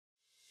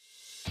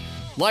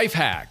life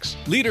hacks,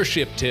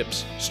 leadership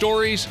tips,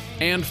 stories,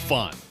 and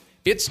fun.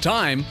 It's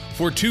time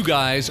for Two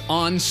Guys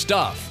on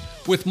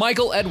Stuff with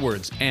Michael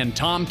Edwards and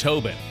Tom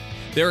Tobin.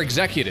 They're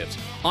executives,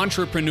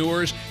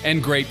 entrepreneurs,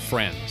 and great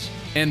friends.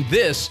 And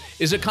this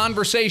is a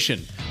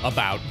conversation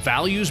about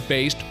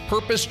values-based,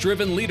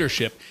 purpose-driven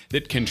leadership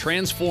that can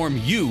transform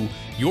you,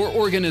 your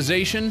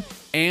organization,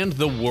 and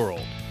the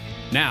world.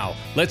 Now,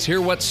 let's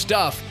hear what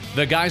stuff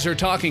the guys are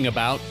talking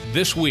about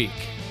this week.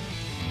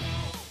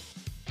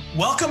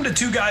 Welcome to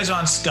Two Guys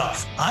on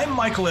Stuff. I'm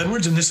Michael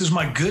Edwards, and this is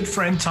my good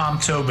friend, Tom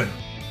Tobin.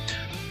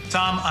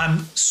 Tom, I'm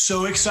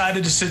so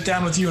excited to sit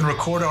down with you and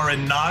record our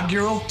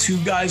inaugural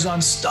Two Guys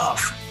on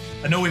Stuff.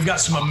 I know we've got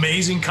some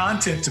amazing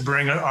content to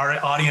bring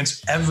our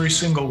audience every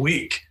single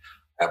week.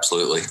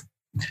 Absolutely.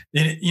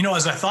 You know,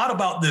 as I thought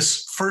about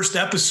this first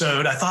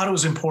episode, I thought it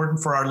was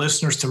important for our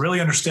listeners to really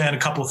understand a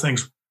couple of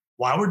things.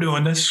 Why we're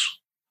doing this,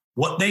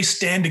 what they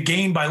stand to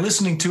gain by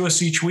listening to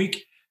us each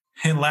week,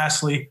 and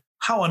lastly,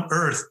 how on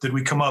earth did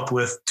we come up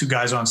with Two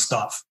Guys on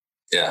Stuff?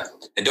 Yeah.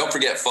 And don't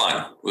forget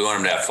fun. We want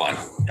them to have fun.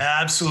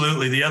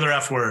 Absolutely. The other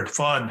F word,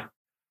 fun.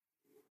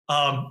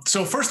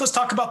 So first, let's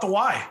talk about the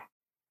why.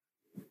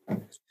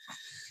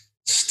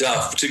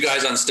 Stuff. Two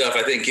Guys on Stuff.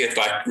 I think if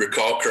I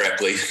recall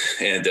correctly,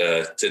 and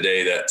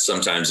today that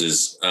sometimes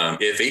is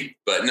iffy,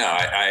 but no,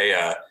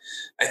 I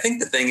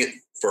think the thing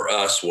for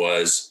us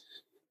was,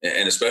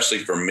 and especially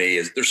for me,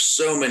 is there's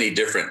so many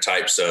different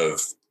types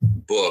of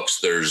books.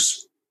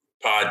 There's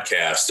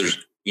podcasts. There's,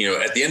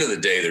 at the end of the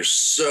day, there's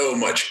so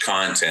much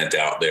content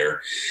out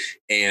there.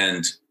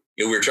 And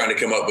we were trying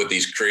to come up with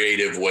these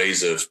creative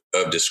ways of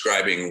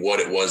describing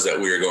what it was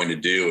that we were going to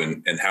do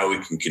and how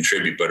we can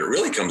contribute. But it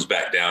really comes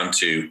back down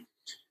to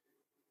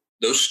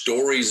those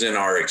stories in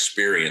our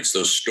experience,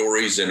 those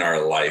stories in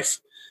our life,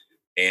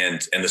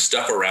 and the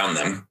stuff around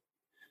them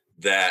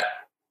that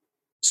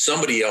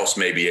somebody else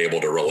may be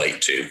able to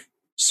relate to.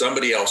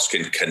 Somebody else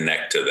can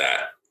connect to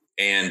that.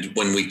 And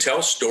when we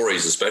tell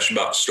stories, especially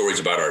about stories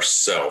about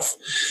ourselves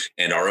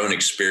and our own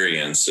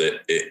experience,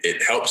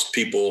 it helps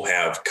people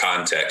have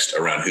context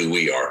around who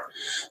we are.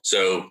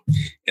 So,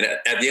 and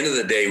at the end of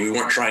the day, we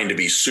weren't trying to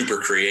be super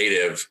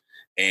creative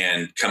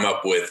and come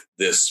up with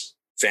this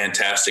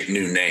fantastic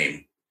new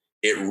name.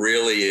 It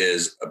really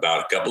is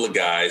about a couple of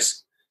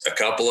guys, a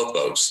couple of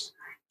folks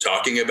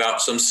talking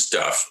about some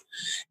stuff,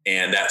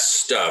 and that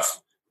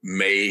stuff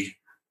may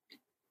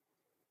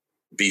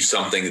be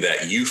something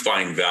that you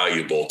find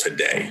valuable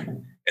today.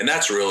 And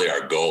that's really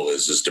our goal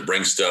is to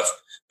bring stuff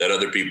that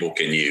other people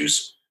can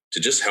use to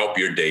just help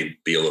your day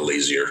be a little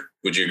easier.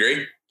 Would you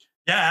agree?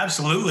 Yeah,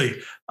 absolutely.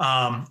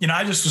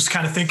 I just was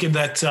kind of thinking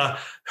that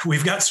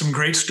we've got some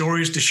great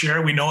stories to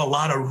share. We know a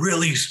lot of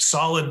really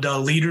solid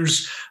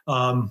leaders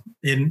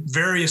in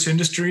various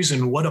industries,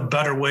 and what a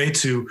better way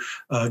to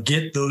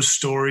get those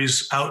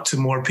stories out to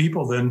more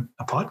people than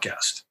a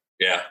podcast.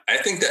 Yeah, I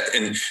think that,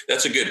 and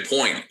that's a good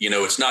point.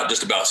 It's not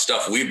just about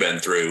stuff we've been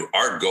through.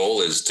 Our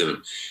goal is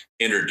to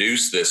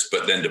introduce this,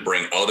 but then to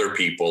bring other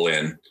people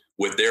in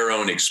with their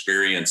own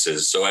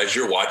experiences. So as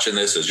you're watching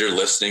this, as you're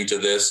listening to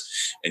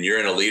this, and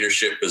you're in a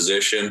leadership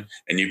position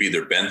and you've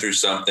either been through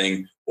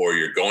something or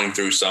you're going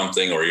through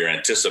something or you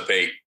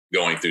anticipate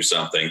going through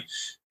something,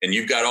 and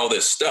you've got all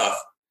this stuff,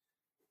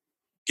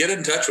 get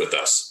in touch with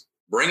us,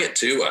 bring it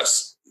to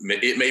us.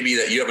 It may be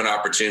that you have an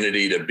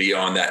opportunity to be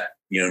on that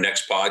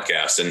next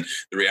podcast. And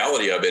the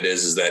reality of it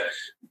is that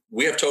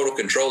we have total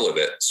control of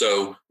it.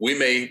 So we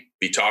may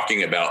be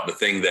talking about the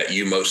thing that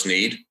you most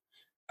need,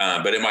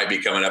 but it might be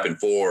coming up in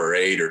 4 or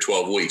 8 or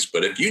 12 weeks.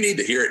 But if you need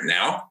to hear it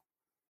now,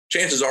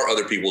 chances are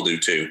other people do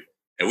too.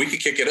 And we could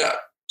kick it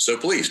up. So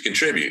please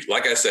contribute.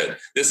 Like I said,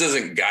 this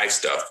isn't guy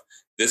stuff.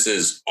 This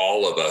is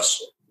all of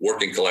us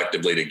working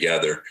collectively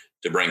together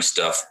to bring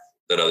stuff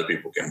that other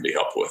people can be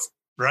helped with.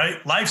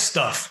 Right. Life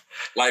stuff,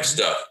 work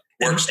stuff.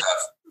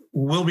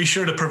 We'll be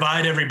sure to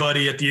provide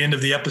everybody at the end of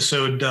the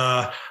episode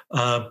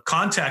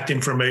contact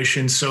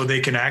information so they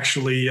can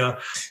actually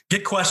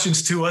get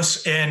questions to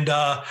us. And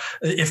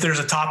if there's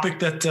a topic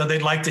that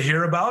they'd like to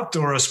hear about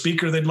or a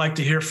speaker they'd like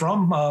to hear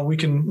from, we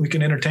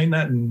can entertain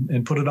that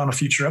and put it on a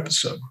future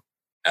episode.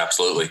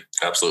 Absolutely.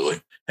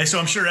 Hey, so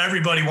I'm sure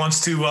everybody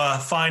wants to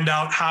find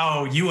out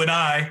how you and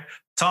I,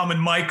 Tom and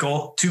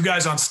Michael, Two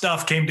Guys on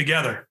Stuff, came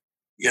together.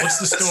 Yeah, what's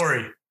the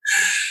story?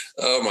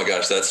 Oh my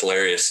gosh, that's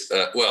hilarious.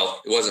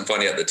 Well, it wasn't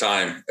funny at the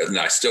time, and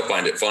I still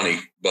find it funny.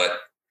 But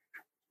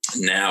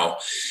now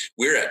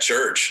we're at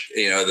church.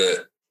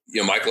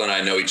 Michael and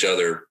I know each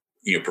other,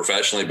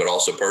 professionally, but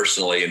also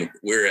personally. And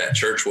we're at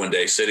church one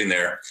day, sitting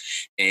there,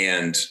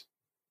 and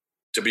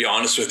to be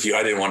honest with you,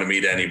 I didn't want to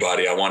meet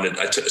anybody.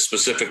 I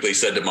specifically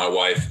said to my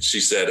wife.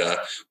 She said,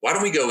 "Why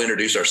don't we go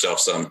introduce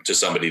ourselves to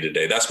somebody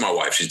today?" That's my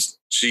wife.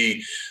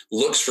 She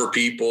looks for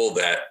people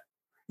that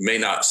may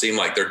not seem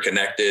like they're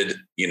connected,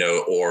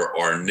 or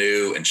are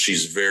new. And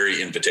she's very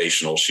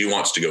invitational. She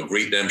wants to go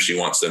greet them. She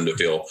wants them to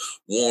feel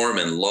warm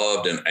and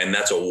loved. And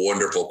that's a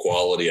wonderful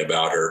quality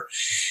about her.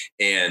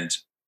 And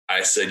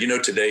I said,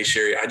 today,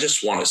 Sherry, I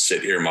just want to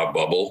sit here in my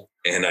bubble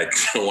and I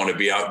don't want to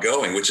be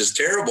outgoing, which is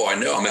terrible. I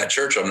know I'm at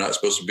church. I'm not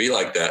supposed to be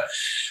like that.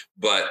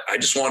 but I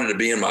just wanted to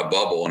be in my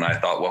bubble. And I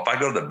thought, well, if I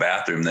go to the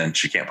bathroom, then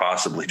she can't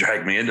possibly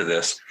drag me into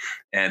this.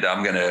 And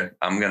I'm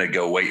going to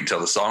go wait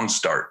until the songs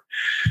start.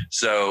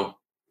 So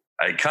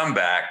I come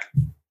back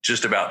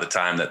just about the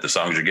time that the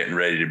songs are getting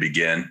ready to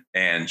begin.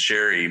 And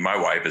Sherry, my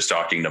wife, is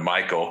talking to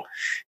Michael.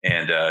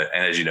 And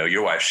as you know,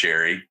 your wife,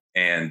 Sherry,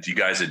 and you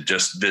guys had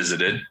just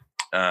visited.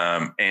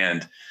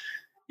 And,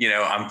 you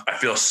know, I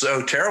feel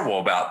so terrible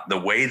about the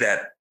way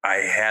that I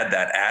had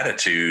that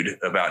attitude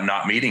about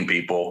not meeting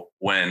people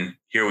when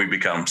here we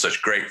become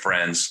such great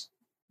friends,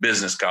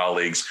 business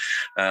colleagues.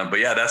 But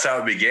yeah, that's how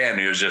it began.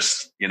 It was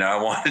just, you know,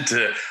 I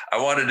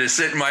wanted to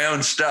sit in my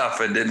own stuff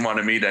and didn't want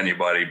to meet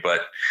anybody,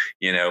 but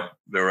you know,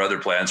 there were other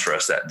plans for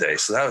us that day.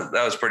 So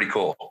that was pretty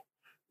cool.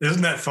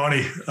 Isn't that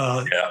funny?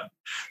 Yeah.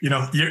 You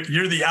know,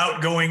 you're the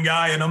outgoing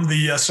guy and I'm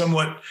the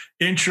somewhat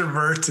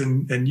introvert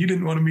and you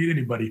didn't want to meet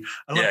anybody.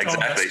 I love telling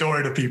that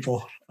story to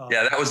people.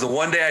 Yeah, that was the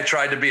one day I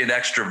tried to be an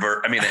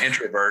introvert.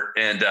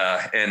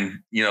 And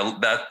you know,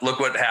 look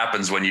what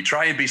happens when you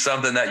try and be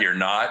something that you're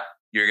not.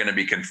 You're going to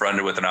be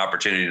confronted with an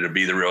opportunity to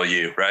be the real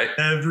you, right?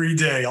 Every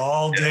day,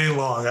 all day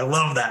long. I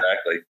love that.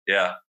 Exactly.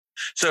 Yeah.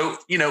 So,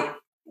 you know,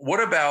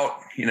 what about,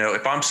 you know,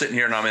 if I'm sitting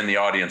here and I'm in the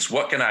audience,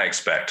 what can I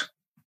expect?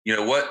 You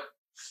know,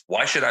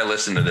 why should I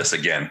listen to this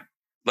again?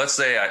 Let's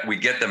say we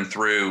get them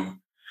through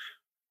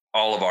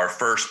all of our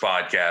first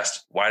podcast.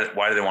 Why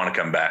do they want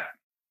to come back?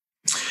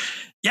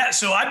 Yeah.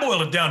 So I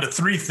boil it down to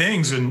three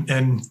things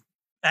and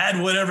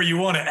add whatever you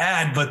want to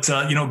add, but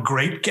you know,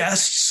 great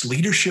guests,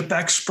 leadership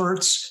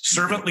experts,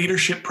 servant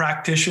leadership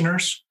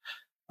practitioners,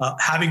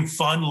 having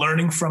fun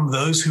learning from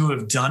those who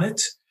have done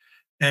it.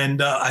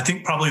 And I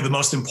think probably the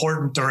most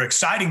important or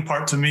exciting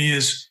part to me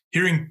is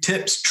hearing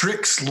tips,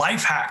 tricks,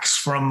 life hacks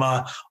from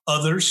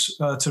others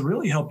to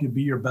really help you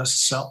be your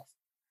best self.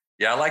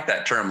 Yeah, I like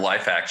that term,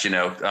 life hacks. You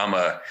know, I'm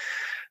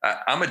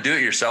a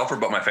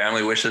do-it-yourselfer, but my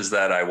family wishes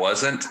that I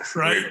wasn't.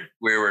 Right.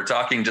 We were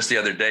talking just the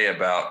other day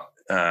about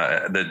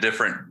the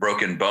different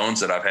broken bones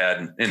that I've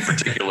had, in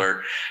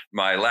particular,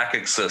 my lack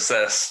of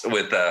success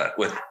with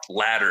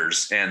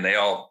ladders. And they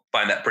all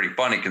find that pretty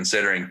funny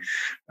considering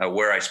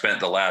where I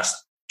spent the last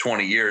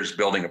 20 years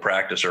building a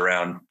practice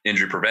around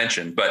injury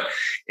prevention. But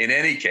in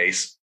any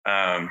case,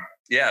 I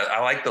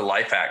like the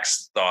life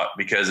hacks thought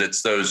because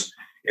it's those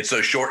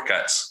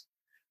shortcuts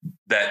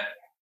that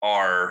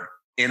are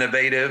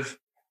innovative.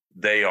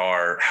 They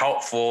are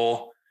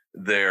helpful.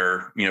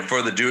 They're, you know,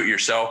 for the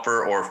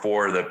do-it-yourselfer or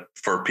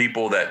for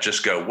people that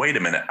just go, wait a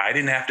minute, I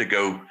didn't have to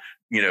go,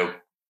 you know,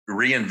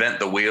 reinvent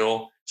the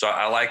wheel. So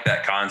I like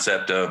that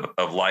concept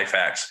of life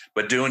hacks,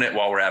 but doing it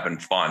while we're having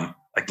fun.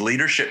 Like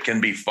leadership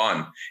can be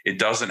fun. It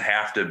doesn't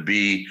have to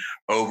be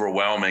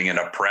overwhelming and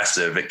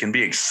oppressive. It can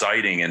be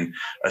exciting. And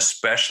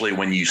especially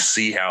when you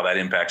see how that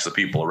impacts the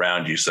people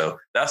around you. So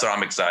that's what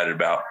I'm excited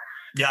about.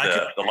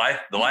 Yeah. The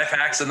life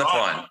hacks and the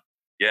fun.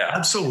 Yeah,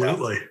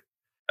 absolutely. Yeah.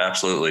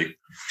 Absolutely.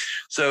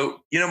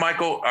 So, you know,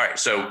 Michael, all right.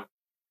 So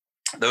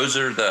those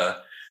are the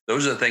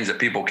things that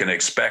people can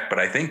expect. But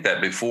I think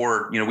that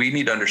before, you know, we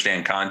need to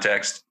understand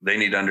context. They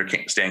need to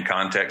understand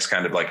context,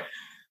 kind of like,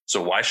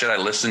 so why should I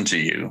listen to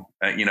you?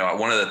 You know,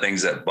 one of the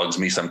things that bugs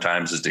me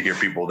sometimes is to hear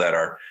people that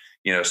are,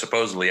 you know,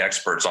 supposedly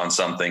experts on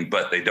something,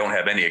 but they don't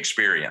have any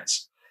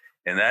experience.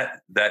 And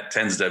that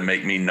tends to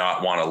make me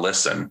not want to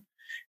listen.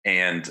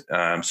 And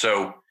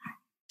so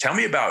tell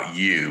me about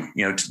you,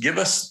 you know, to give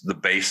us the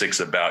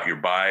basics about your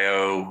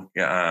bio,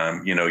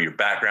 you know, your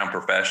background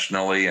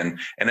professionally. And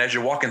as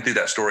you're walking through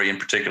that story in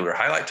particular,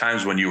 highlight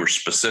times when you were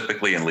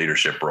specifically in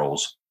leadership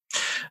roles.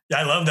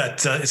 Yeah, I love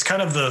that. It's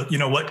kind of the, you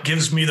know, what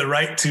gives me the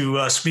right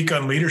to speak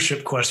on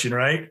leadership question,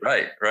 right?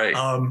 Right.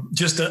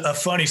 Just a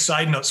funny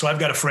side note. So I've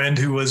got a friend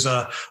who was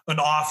an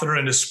author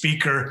and a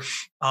speaker.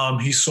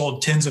 He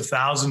sold tens of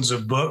thousands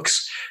of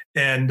books.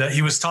 And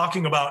he was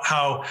talking about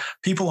how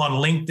people on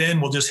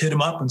LinkedIn will just hit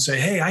him up and say,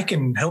 hey, I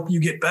can help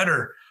you get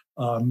better.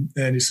 And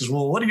he says,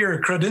 well, what are your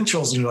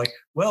credentials? And you're like,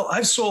 well,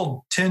 I've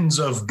sold tens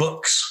of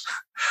books.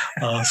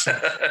 So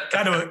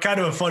kind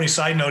of a funny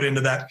side note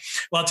into that.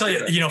 Well, I'll tell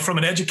you, you know, from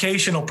an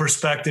educational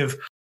perspective,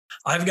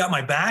 I've got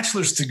my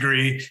bachelor's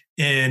degree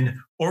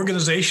in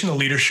organizational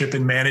leadership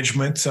and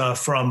management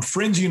from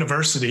Friends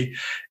University.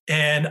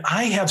 And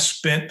I have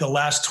spent the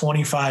last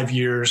 25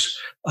 years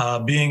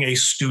being a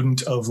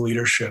student of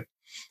leadership.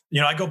 You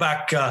know, I go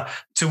back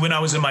to when I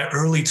was in my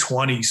early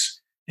 20s,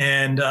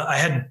 and I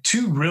had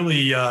two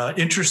really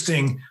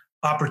interesting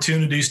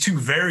opportunities, two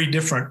very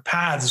different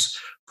paths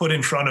put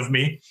in front of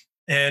me.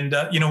 And,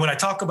 you know, when I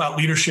talk about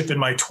leadership in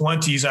my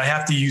 20s, I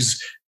have to use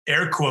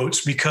air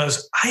quotes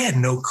because I had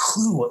no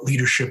clue what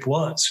leadership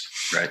was.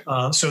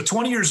 Right. So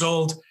 20 years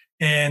old,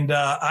 and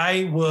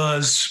I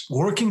was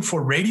working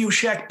for Radio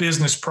Shack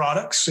Business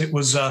Products. It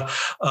was a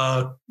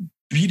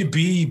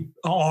B2B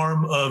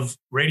arm of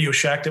Radio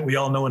Shack that we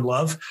all know and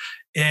love.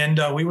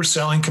 And we were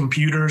selling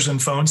computers and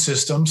phone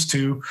systems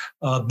to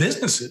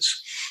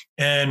businesses.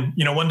 And,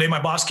 you know, one day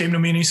my boss came to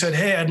me and he said,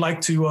 hey, I'd like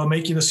to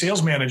make you the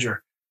sales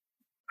manager.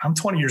 I'm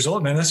 20 years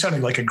old, man. That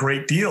sounded like a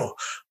great deal.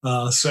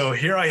 So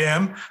here I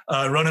am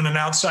running an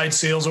outside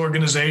sales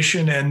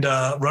organization and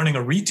running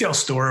a retail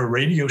store, a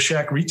Radio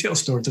Shack retail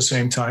store at the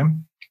same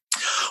time.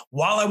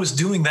 While I was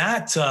doing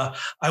that,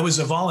 I was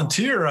a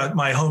volunteer at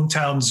my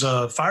hometown's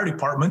fire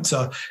department.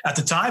 At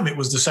the time, it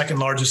was the second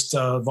largest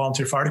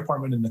volunteer fire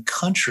department in the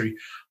country,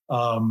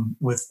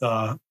 with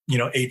 8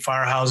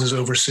 firehouses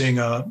overseeing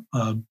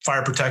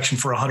fire protection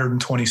for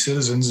 120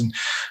 citizens. And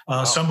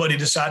wow. Somebody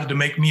decided to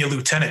make me a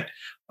lieutenant,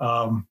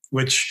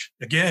 which,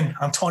 again,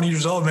 I'm 20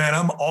 years old, man.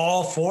 I'm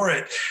all for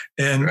it.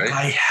 And right.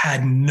 I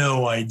had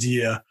no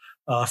idea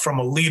from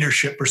a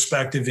leadership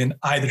perspective in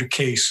either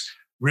case,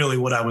 really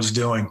what I was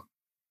doing.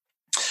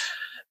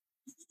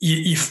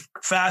 You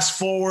fast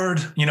forward,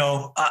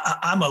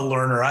 I'm a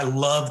learner. I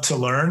love to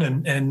learn,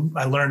 and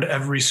I learned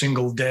every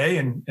single day.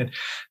 And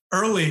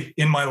early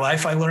in my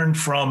life, I learned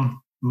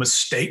from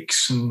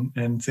mistakes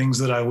and things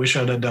that I wish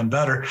I'd have done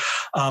better.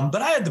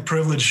 But I had the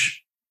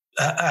privilege,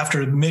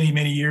 after many,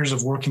 many years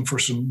of working for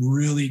some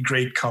really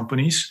great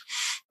companies.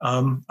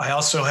 I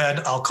also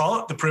had, I'll call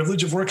it the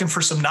privilege of working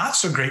for some not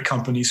so great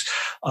companies.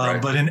 Right.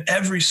 But in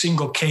every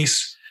single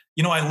case,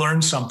 I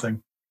learned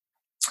something.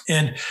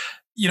 And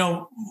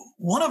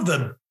one of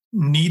the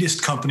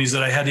neatest companies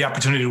that I had the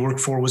opportunity to work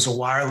for was a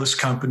wireless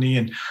company.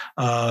 And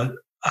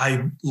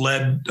I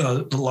led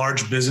the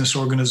large business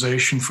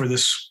organization for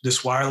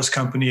this wireless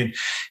company. And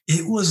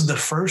it was the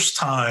first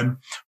time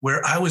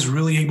where I was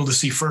really able to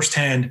see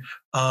firsthand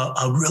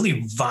a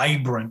really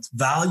vibrant,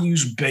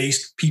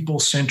 values-based,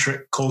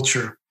 people-centric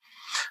culture.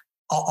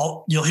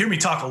 You'll hear me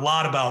talk a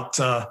lot about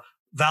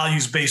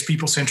values-based,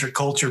 people-centric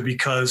culture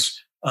because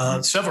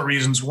several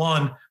reasons.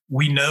 One,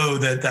 we know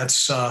that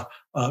that's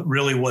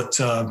really what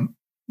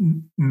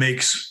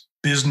makes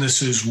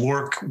businesses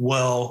work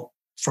well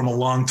from a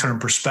long-term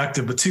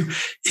perspective. But two,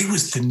 it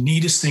was the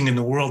neatest thing in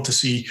the world to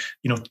see,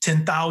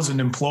 10,000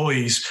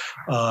 employees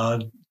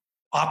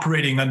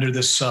operating under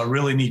this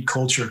really neat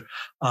culture.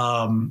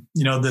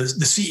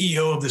 The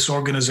CEO of this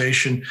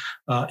organization,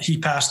 he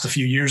passed a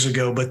few years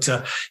ago, but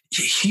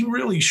he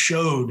really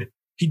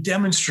he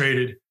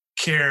demonstrated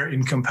care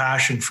and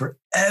compassion for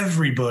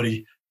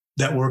everybody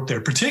that worked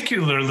there,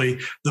 particularly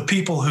the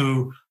people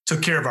who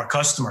took care of our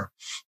customer.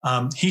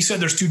 He said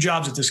there's 2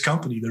 jobs at this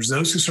company. There's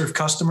those who serve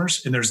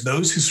customers, and there's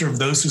those who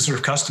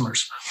serve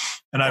customers.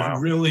 And wow.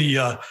 I've really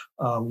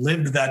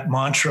lived that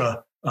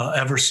mantra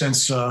ever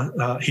since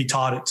he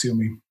taught it to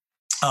me.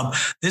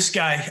 This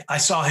guy, I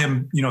saw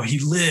him, he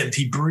lived,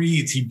 he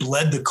breathed, he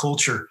bled the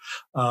culture.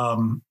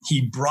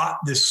 He brought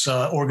this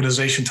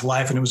organization to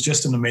life, and it was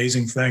just an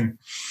amazing thing.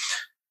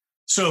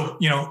 So,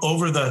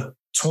 over the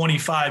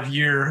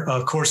 25-year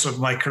course of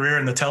my career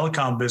in the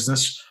telecom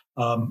business,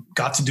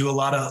 got to do a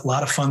lot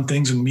of fun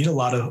things and meet a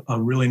lot of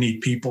really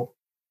neat people.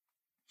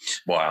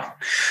 Wow.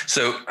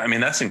 So,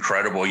 that's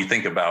incredible. You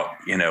think about,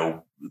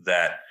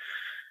 that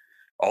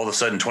all of a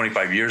sudden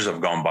 25 years have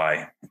gone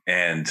by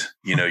and,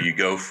 you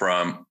go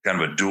from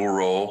kind of a dual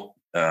role,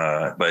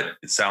 but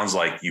it sounds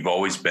like you've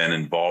always been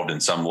involved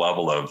in some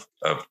level of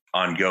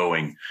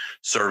ongoing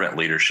servant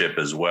leadership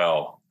as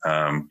well.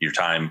 Your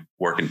time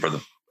working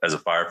as a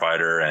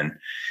firefighter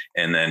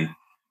and then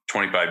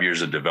 25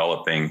 years of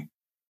developing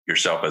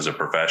yourself as a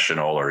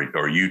professional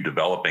or you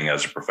developing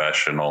as a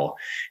professional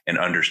and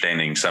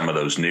understanding some of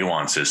those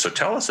nuances. So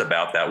tell us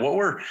about that. What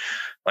were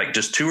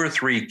just 2 or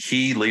 3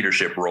 key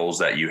leadership roles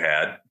that you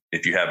had,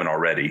 if you haven't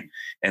already?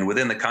 And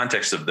within the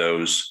context of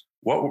those,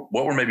 what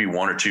were maybe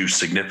 1 or 2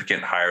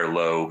 significant high or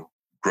low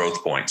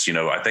growth points?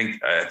 I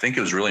think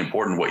it was really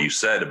important what you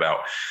said about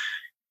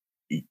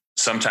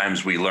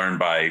sometimes we learn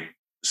by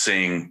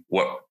seeing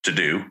what to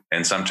do,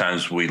 and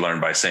sometimes we learn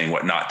by seeing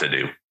what not to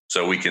do.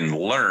 So we can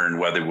learn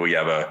whether we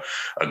have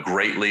a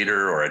great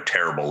leader or a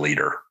terrible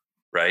leader,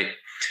 right?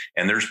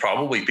 And there's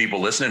probably people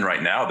listening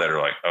right now that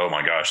are like, oh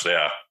my gosh,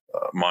 yeah,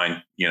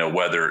 mine,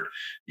 whether,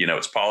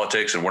 it's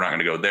politics and we're not going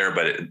to go there,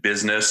 but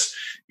business,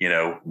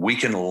 we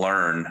can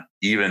learn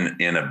even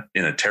in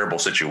a terrible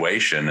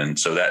situation. And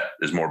so that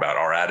is more about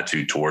our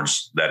attitude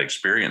towards that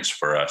experience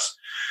for us.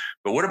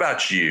 But what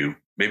about you?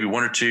 Maybe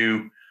 1 or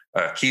 2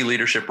 key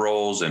leadership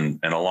roles and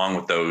along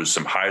with those,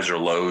 some highs or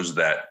lows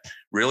that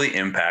really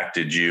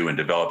impacted you and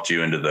developed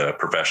you into the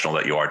professional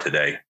that you are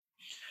today?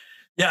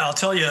 Yeah, I'll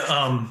tell you,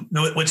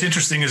 what's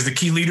interesting is the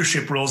key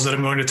leadership roles that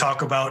I'm going to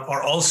talk about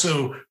are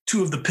also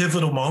 2 of the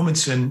pivotal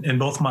moments in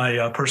both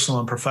my personal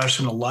and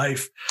professional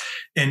life.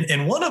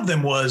 And one of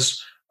them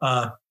was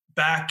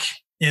back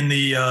in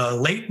the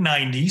late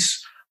 90s.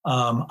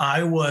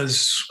 I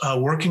was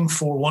working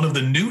for one of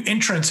the new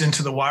entrants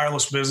into the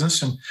wireless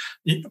business. And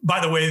by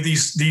the way,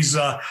 these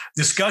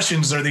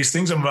discussions or these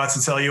things I'm about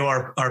to tell you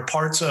are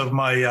parts of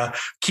my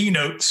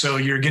keynote. So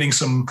you're getting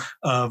some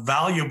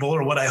valuable,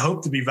 or what I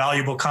hope to be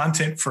valuable,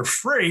 content for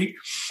free.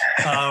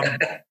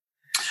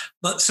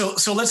 But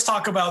so let's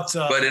talk about.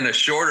 But in a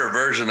shorter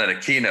version than a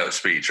keynote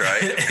speech,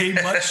 right?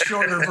 A much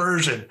shorter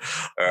version.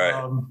 All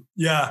right.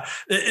 Yeah.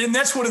 And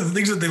that's one of the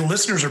things that the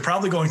listeners are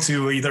probably going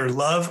to either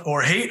love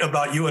or hate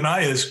about you and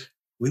I is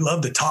we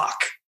love to talk.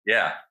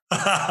 Yeah.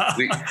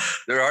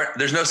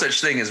 There's no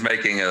such thing as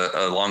making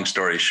a long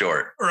story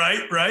short.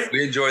 Right.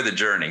 We enjoy the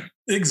journey.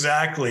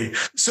 Exactly.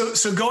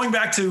 So going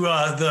back to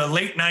the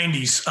late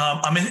 90s,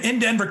 I'm in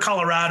Denver,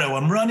 Colorado.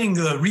 I'm running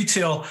the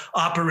retail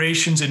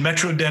operations in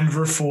Metro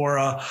Denver for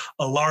a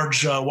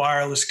large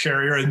wireless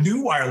carrier, a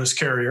new wireless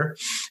carrier.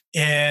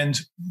 And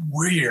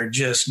we are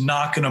just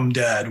knocking them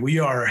dead. We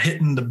are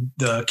hitting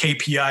the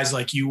KPIs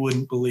like you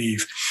wouldn't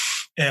believe.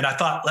 And I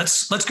thought,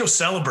 let's go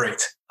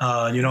celebrate.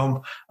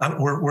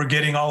 We're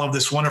getting all of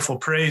this wonderful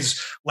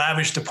praise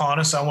lavished upon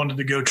us. I wanted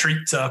to go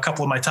treat a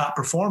couple of my top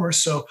performers.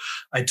 So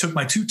I took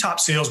my 2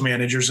 top sales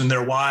managers and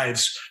their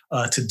wives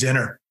to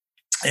dinner.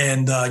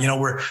 And,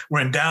 we're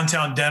in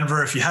downtown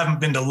Denver. If you haven't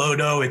been to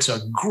Lodo, it's a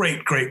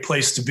great, great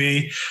place to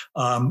be.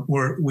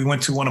 We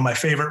went to one of my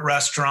favorite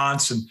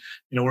restaurants, and,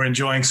 we're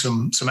enjoying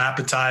some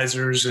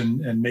appetizers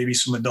and maybe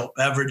some adult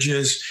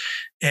beverages.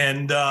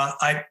 And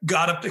I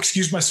got up,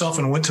 excused myself,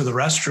 and went to the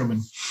restroom.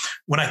 And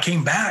when I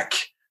came back,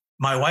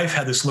 my wife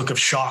had this look of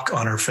shock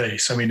on her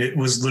face. I mean, it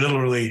was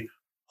literally,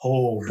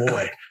 oh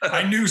boy,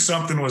 I knew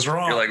something was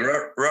wrong. You're like,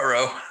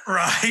 ruh-roh.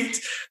 Right.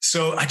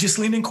 So I just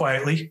leaned in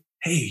quietly.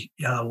 Hey,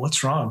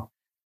 what's wrong?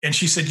 And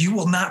she said, you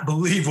will not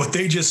believe what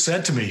they just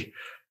said to me.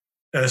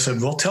 And I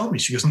said, well, tell me.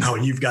 She goes, no,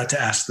 you've got to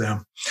ask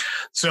them.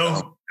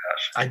 So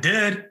I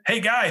did. Hey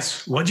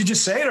guys, what'd you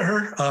just say to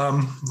her?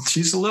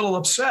 She's a little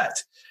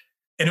upset.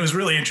 And it was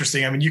really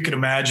interesting. I mean, you could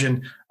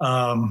imagine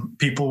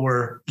people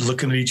were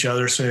looking at each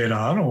other saying,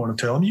 I don't want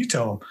to tell them, you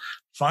tell them.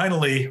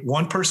 Finally,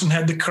 one person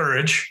had the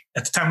courage.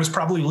 At the time, it was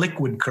probably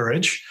liquid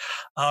courage.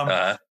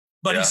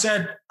 He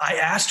said, I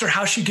asked her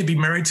how she could be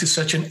married to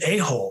such an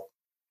a-hole.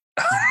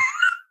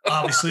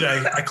 Obviously,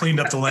 I cleaned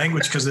up the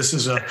language because this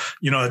is a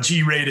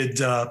G-rated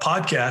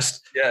podcast.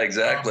 Yeah,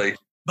 exactly.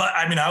 But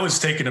I mean, I was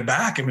taken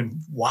aback. I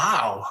mean,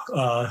 wow,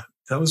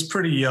 that was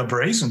pretty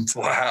brazen.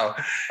 Wow.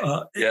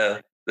 Yeah.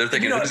 They're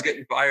thinking, who's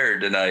getting fired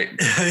tonight?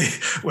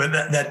 Well,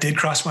 that did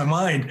cross my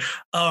mind.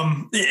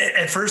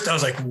 At first, I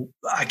was like,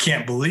 I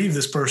can't believe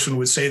this person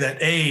would say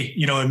that, A,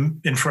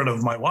 in front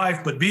of my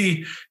wife, but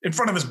B, in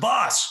front of his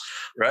boss.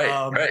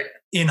 Right.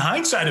 In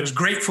hindsight, I was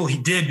grateful he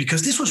did,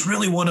 because this was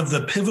really one of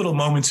the pivotal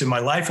moments in my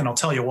life. And I'll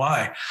tell you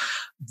why.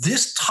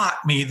 This taught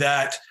me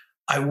that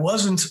I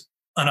wasn't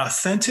an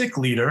authentic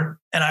leader,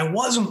 and I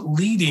wasn't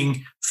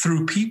leading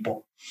through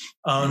people.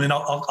 And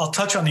I'll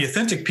touch on the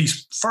authentic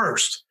piece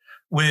first.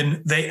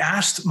 When they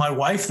asked my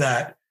wife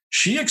that,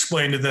 she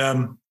explained to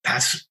them,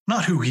 that's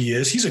not who he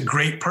is. He's a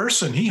great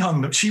person.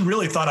 She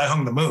really thought I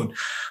hung the moon,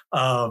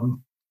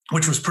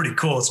 which was pretty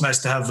cool. It's nice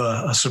to have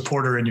a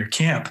supporter in your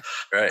camp.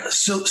 Right.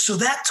 So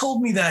that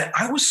told me that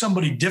I was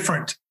somebody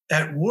different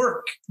at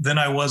work than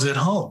I was at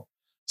home.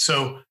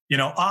 So,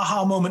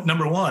 aha moment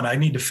number 1, I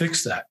need to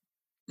fix that.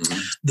 Mm-hmm.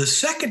 The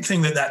second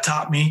thing that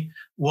taught me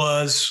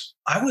was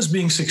I was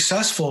being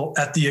successful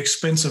at the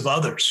expense of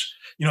others.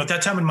 At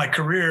that time in my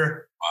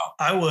career, wow,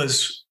 I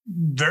was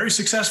very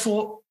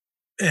successful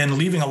and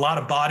leaving a lot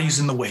of bodies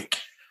in the wake,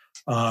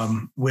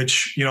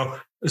 which,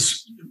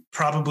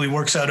 probably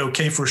works out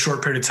okay for a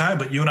short period of time.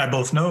 But you and I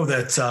both know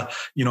that,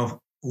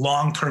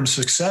 long-term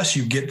success,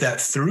 you get that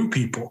through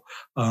people.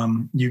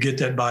 You get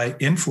that by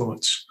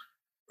influence.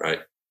 Right.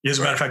 As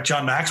a matter of fact,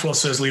 John Maxwell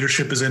says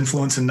leadership is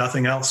influence and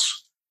nothing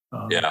else.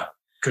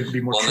 Couldn't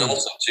be more true. And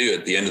also, too,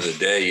 at the end of the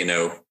day,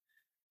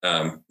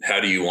 how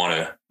do you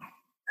want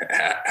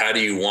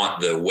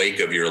the wake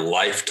of your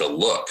life to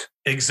look?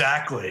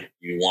 Exactly.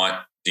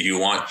 Do you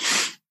want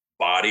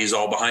bodies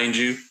all behind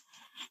you,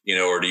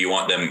 or do you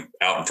want them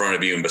out in front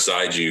of you and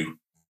beside you,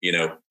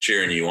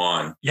 cheering you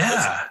on?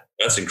 Yeah.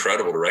 That's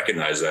incredible to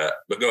recognize that.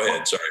 But go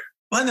ahead. Sorry.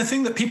 Well, and the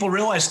thing that people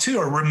realize too,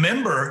 or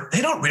remember,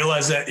 they don't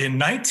realize that in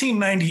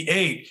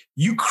 1998,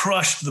 you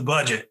crushed the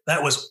budget.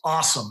 That was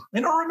awesome.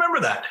 They don't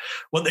remember that.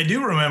 What they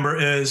do remember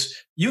is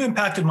you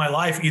impacted my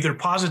life either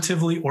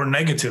positively or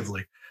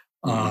negatively.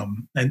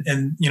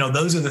 Mm-hmm.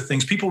 Those are the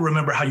things people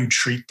remember, how you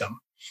treat them,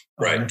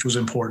 right, which was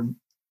important.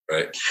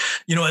 Right.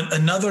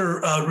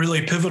 Another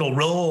really pivotal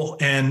role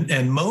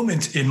and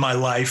moment in my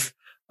life,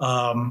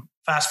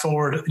 fast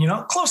forward,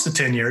 close to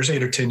 10 years,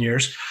 8 or 10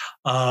 years.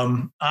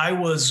 I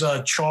was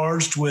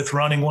charged with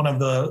running one of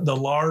the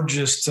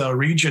largest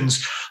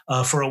regions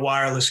for a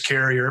wireless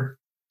carrier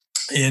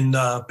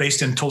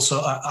based in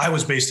Tulsa. I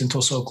was based in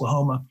Tulsa,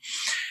 Oklahoma.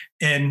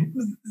 And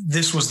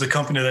this was the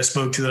company that I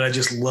spoke to that I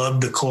just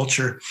loved the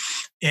culture.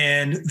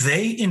 And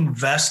they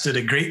invested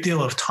a great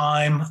deal of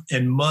time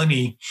and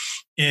money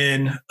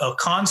in a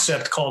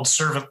concept called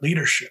servant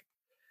leadership.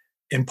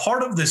 And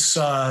part of this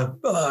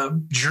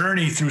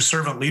journey through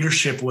servant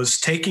leadership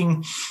was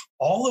taking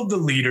all of the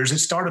leaders. It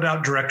started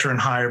out director and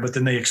higher, but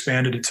then they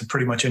expanded it to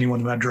pretty much anyone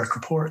who had direct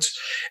reports.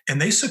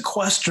 And they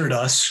sequestered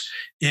us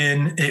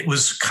it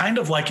was kind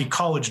of like a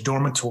college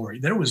dormitory.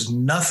 There was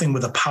nothing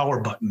with a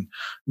power button.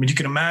 I mean, you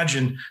can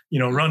imagine,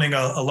 running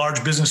a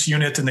large business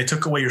unit, and they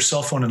took away your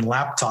cell phone and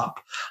laptop.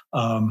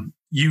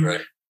 You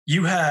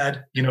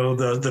had,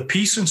 the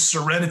peace and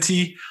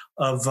serenity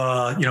of,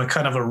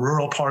 kind of a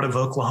rural part of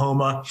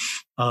Oklahoma.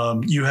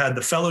 You had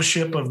the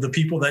fellowship of the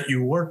people that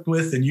you worked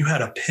with, and you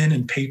had a pen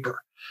and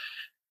paper.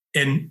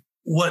 And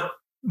what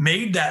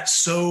made that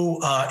so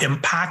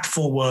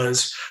impactful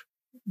was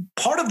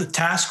part of the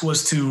task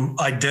was to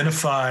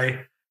identify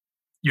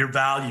your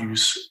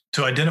values,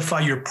 to identify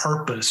your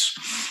purpose.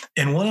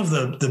 And one of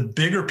the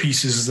bigger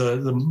pieces,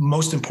 the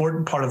most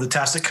important part of the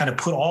task that kind of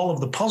put all of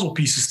the puzzle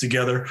pieces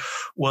together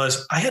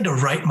was I had to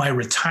write my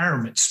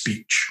retirement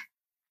speech.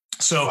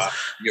 So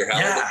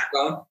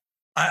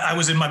I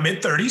was in my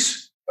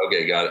mid-30s.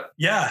 Okay, got it.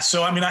 Yeah.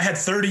 So, I mean, I had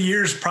 30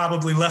 years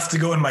probably left to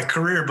go in my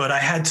career, but I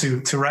had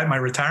to write my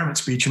retirement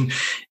speech. And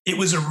it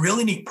was a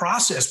really neat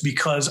process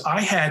because I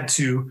had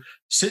to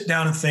sit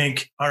down and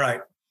think, all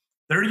right,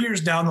 30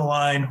 years down the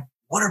line,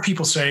 what are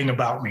people saying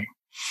about me?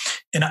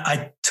 And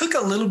I took a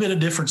little bit of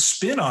different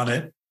spin on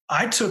it.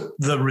 I took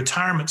the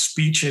retirement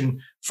speech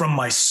from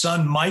my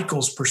son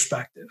Michael's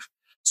perspective.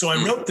 So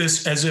I wrote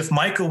this as if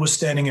Michael was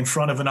standing in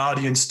front of an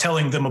audience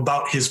telling them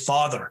about his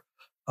father.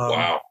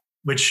 Wow.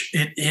 Which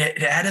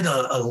it added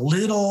a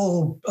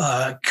little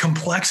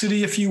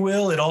complexity, if you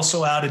will. It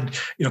also added,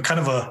 kind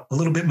of a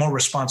little bit more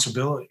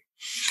responsibility.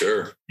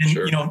 Sure.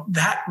 And,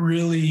 that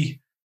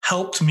really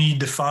helped me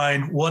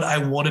define what I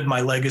wanted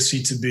my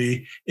legacy to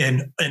be.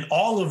 And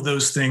all of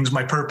those things,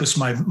 my purpose,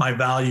 my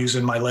values,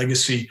 and my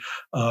legacy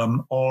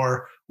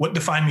are what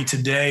define me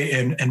today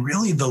and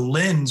really the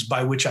lens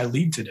by which I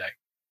lead today.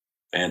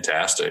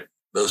 Fantastic.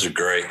 Those are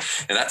great.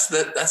 And that's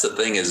the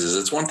thing is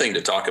it's one thing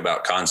to talk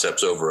about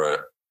concepts over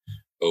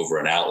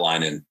an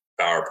outline in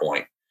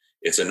PowerPoint.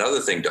 It's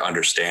another thing to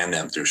understand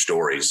them through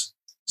stories.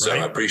 So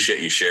right. I appreciate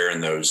you sharing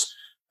those.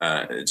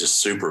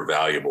 Just super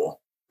valuable.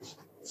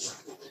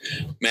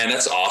 Man,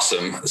 that's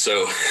awesome.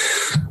 So,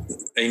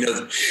 and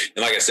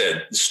like I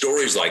said,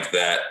 stories like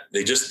that,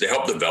 they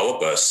help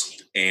develop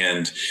us.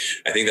 And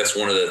I think that's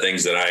one of the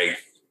things that I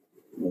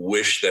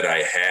wish that I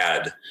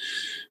had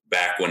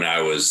back when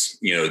I was,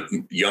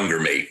 younger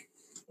me,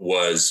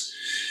 was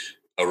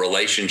a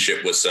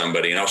relationship with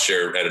somebody. And I'll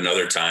share at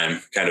another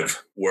time kind of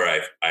where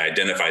I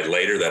identified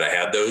later that I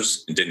had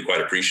those and didn't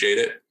quite appreciate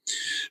it.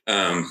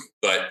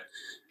 But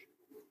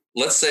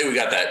let's say we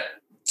got that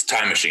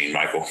time machine,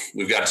 Michael.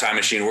 We've got a time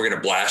machine. We're going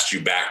to blast you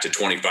back to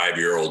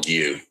 25-year-old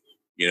you.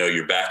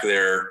 You're back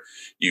there.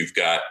 You've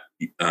got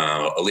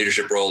a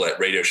leadership role at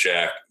Radio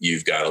Shack.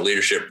 You've got a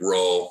leadership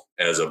role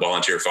as a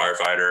volunteer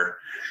firefighter.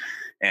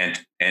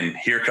 And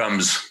here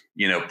comes,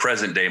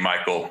 present day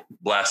Michael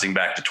blasting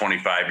back to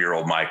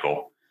 25-year-old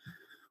Michael.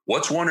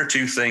 What's one or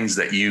two things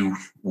that you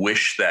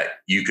wish that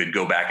you could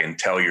go back and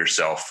tell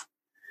yourself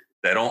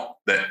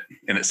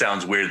and it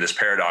sounds weird, this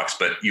paradox,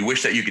 but you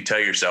wish that you could tell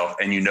yourself,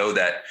 and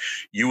that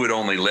you would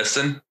only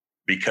listen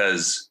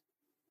because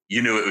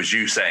you knew it was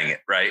you saying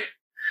it, right?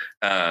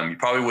 You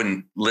probably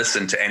wouldn't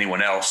listen to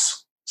anyone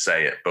else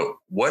say it, but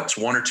what's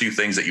one or two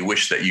things that you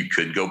wish that you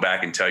could go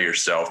back and tell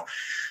yourself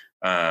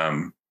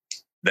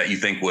that you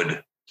think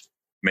would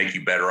make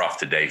you better off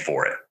today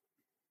for it?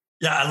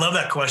 Yeah, I love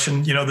that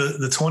question.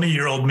 The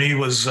 20-year-old me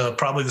was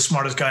probably the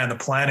smartest guy on the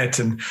planet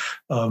and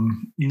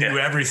knew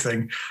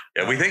everything.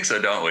 Yeah, we think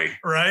so, don't we?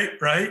 Right.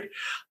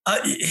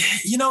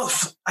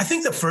 I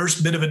think the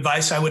first bit of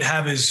advice I would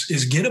have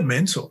is get a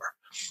mentor.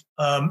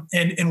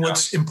 And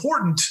what's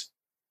important,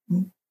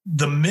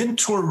 the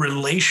mentor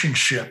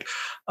relationship.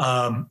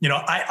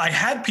 I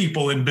had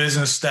people in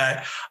business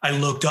that I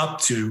looked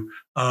up to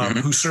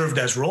who served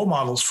as role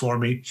models for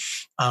me,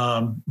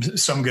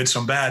 some good,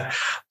 some bad.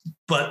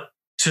 But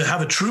to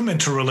have a true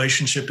mentor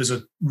relationship is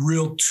a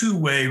real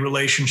two-way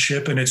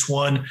relationship. And it's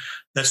one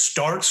that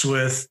starts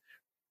with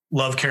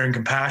love, care, and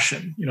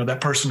compassion.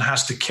 That person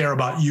has to care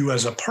about you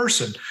as a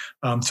person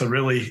to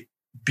really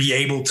be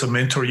able to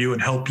mentor you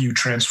and help you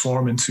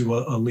transform into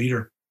a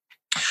leader.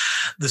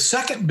 The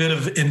second bit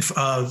of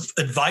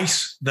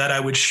advice that I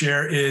would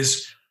share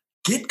is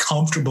get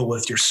comfortable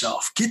with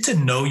yourself, get to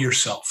know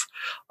yourself.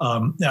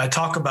 I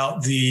talk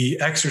about the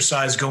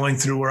exercise going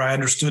through where I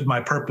understood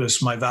my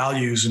purpose, my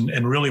values,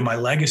 and really my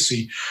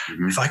legacy.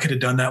 Mm-hmm. If I could have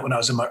done that when I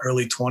was in my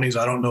early 20s,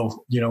 I don't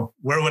know,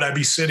 where would I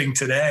be sitting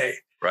today?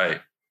 Right.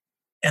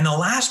 And the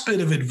last bit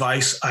of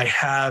advice I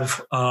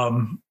have, a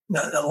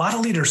lot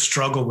of leaders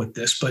struggle with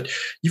this, but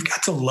you've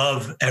got to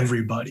love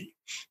everybody.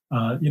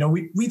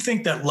 We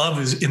think that love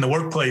is in the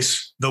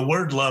workplace. The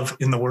word love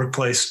in the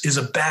workplace is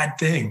a bad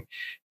thing.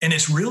 And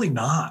it's really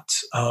not.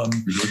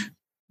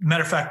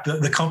 Matter of fact,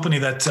 the company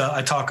that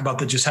I talk about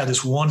that just had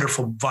this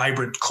wonderful,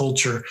 vibrant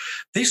culture,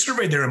 they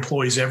surveyed their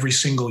employees every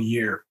single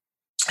year.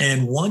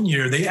 And one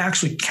year they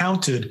actually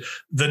counted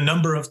the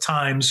number of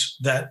times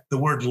that the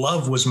word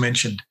love was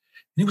mentioned.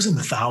 And it was in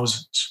the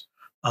thousands.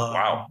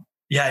 Wow.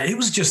 Yeah, it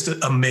was just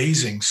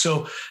amazing.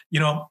 So,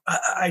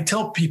 I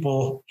tell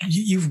people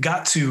you've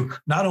got to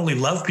not only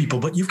love people,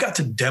 but you've got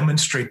to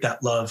demonstrate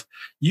that love.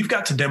 You've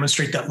got to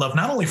demonstrate that love,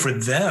 not only for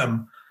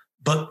them,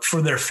 but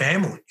for their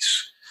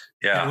families.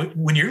 Yeah.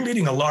 When you're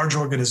leading a large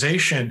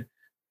organization,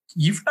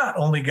 you've not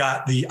only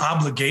got the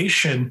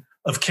obligation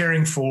of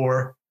caring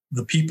for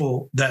the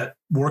people that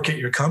work at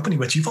your company,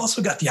 but you've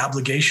also got the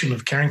obligation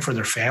of caring for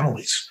their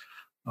families.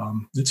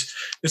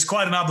 It's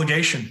quite an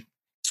obligation.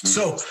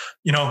 So,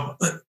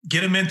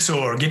 get a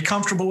mentor, get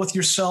comfortable with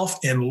yourself,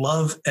 and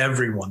love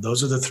everyone.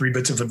 Those are the 3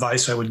 bits of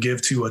advice I would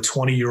give to a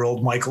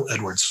 20-year-old Michael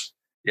Edwards.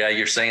 Yeah,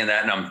 you're saying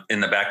that, and I'm in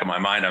the back of my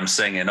mind, I'm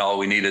singing all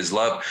we need is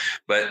love.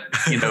 But,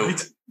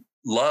 right.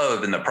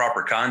 Love in the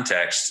proper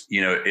context,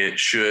 it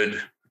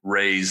should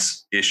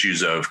raise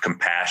issues of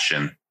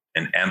compassion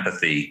and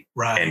empathy,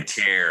 right, and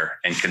care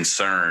and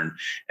concern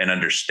and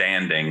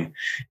understanding.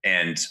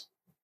 And,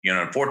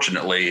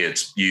 unfortunately,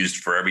 it's used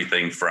for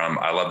everything from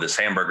I love this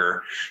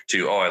hamburger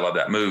to, oh, I love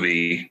that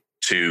movie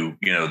to,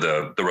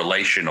 the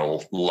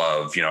relational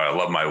love, I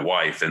love my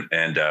wife.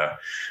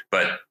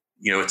 But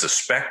it's a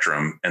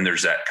spectrum, and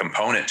there's that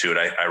component to it.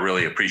 I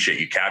really appreciate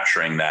you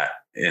capturing that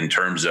in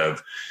terms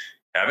of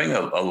having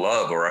a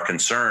love or a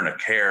concern, a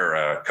care,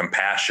 a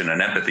compassion, and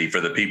empathy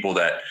for the people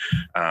that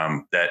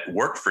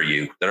work for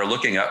you, that are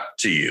looking up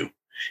to you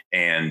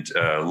and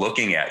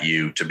looking at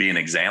you to be an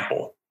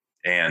example.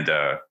 And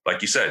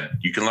like you said,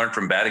 you can learn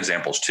from bad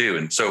examples too.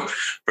 And so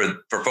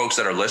for folks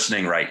that are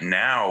listening right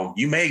now,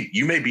 you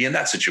may be in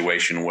that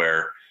situation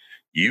where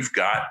you've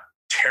got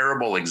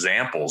terrible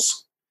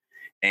examples.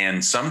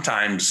 And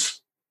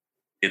sometimes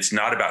it's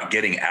not about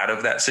getting out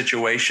of that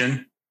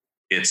situation.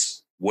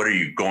 It's what are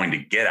you going to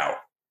get out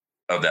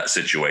of that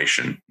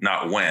situation?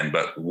 Not when,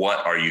 but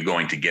what are you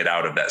going to get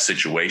out of that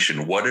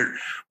situation? What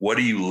are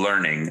you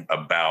learning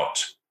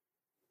about,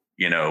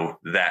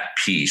 that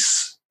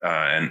piece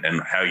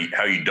and how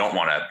you don't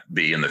want to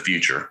be in the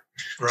future.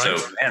 Right. So,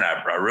 man,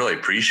 I really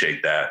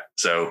appreciate that.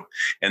 So,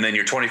 and then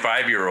your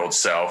 25-year-old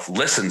self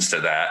listens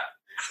to that.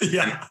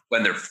 Yeah. And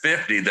when they're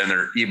 50, then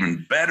they're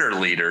even better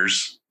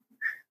leaders.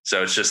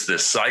 So it's just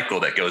this cycle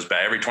that goes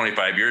back. Every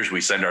 25 years,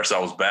 we send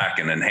ourselves back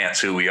and enhance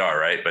who we are,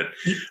 right? But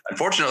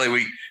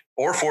unfortunately,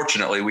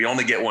 fortunately, we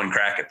only get one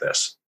crack at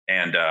this.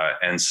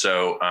 And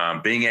so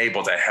being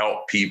able to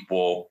help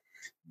people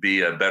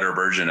be a better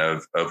version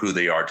of who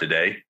they are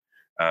today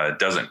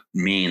doesn't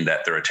mean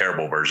that they're a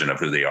terrible version of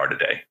who they are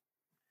today.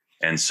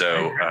 And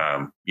so,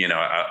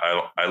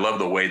 I love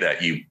the way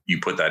that you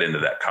put that into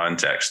that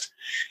context.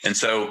 And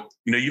so,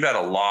 you've had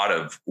a lot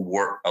of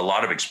work, a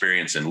lot of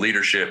experience in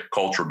leadership,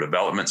 cultural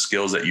development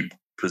skills that you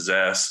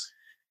possess.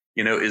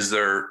 Is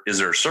there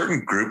a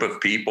certain group of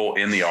people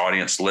in the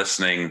audience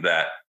listening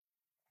that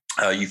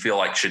you feel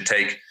like should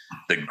take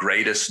the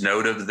greatest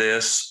note of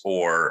this,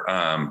 or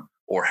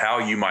how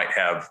you might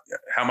have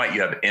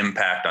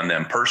impact on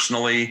them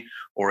personally?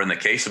 Or in the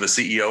case of a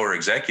CEO or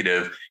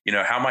executive,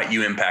 how might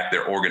you impact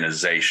their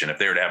organization if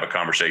they were to have a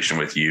conversation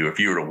with you, if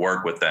you were to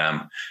work with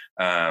them?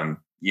 And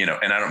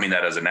I don't mean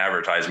that as an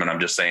advertisement.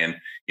 I'm just saying,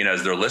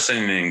 as they're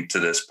listening to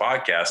this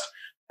podcast,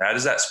 how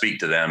does that speak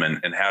to them,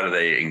 and how do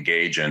they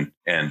engage and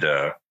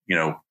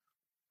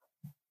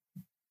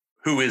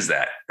who is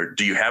that? Or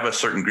do you have a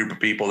certain group of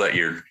people that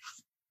you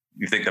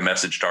think the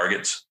message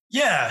targets?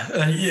 Yeah,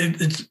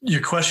 it's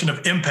your question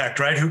of impact,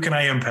 right? Who can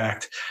I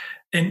impact?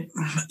 And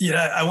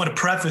I want to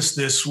preface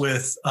this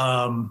with,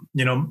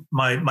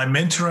 my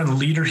mentor and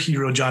leader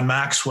hero, John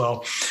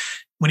Maxwell.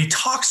 When he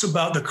talks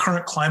about the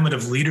current climate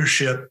of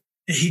leadership,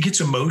 he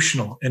gets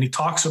emotional, and he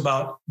talks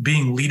about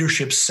being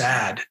leadership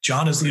sad.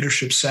 John is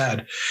leadership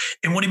sad.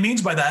 And what he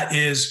means by that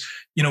is,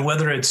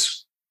 whether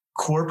it's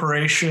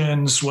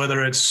corporations,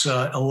 whether it's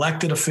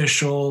elected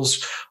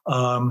officials,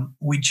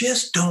 we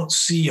just don't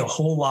see a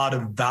whole lot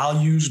of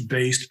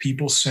values-based,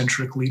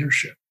 people-centric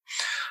leadership.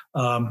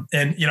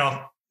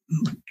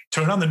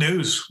 Turn on the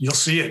news, you'll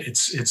see it.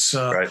 It's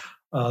right.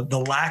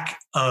 The lack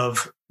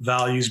of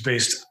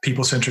values-based,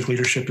 people-centric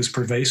leadership is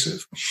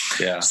pervasive.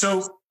 Yeah.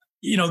 So,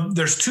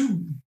 there's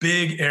 2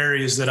 big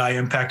areas that I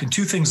impact, and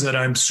 2 things that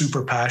I'm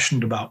super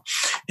passionate about.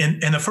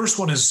 And the first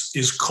one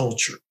is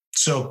culture.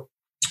 So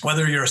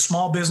whether you're a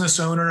small business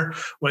owner,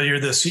 whether you're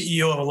the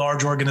CEO of a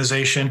large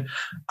organization,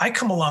 I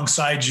come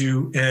alongside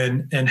you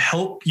and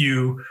help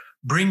you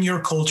bring your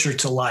culture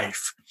to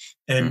life.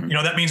 And,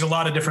 that means a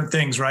lot of different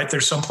things, right?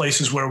 There's some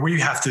places where we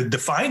have to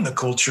define the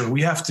culture.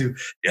 We have to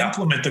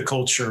implement the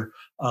culture.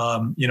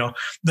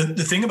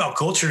 The thing about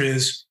culture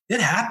is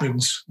it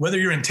happens, whether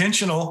you're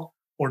intentional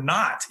or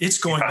not, it's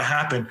going to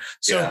happen.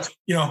 So,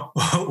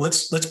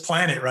 let's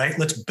plan it, right?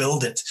 Let's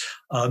build it.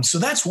 So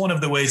that's one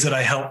of the ways that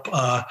I help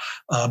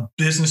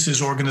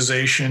businesses,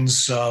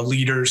 organizations,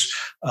 leaders,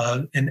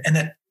 and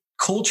that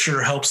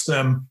culture helps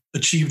them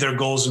achieve their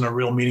goals in a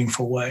real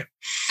meaningful way.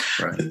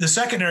 Right. The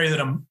second area that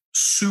I'm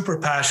super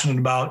passionate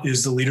about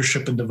is the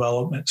leadership and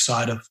development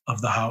side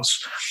of the house.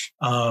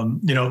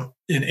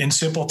 In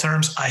simple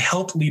terms, I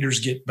help leaders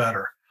get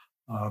better.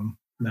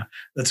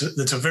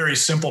 That's a very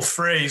simple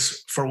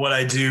phrase for what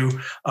I do.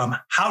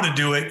 How to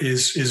do it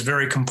is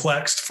very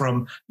complex,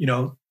 from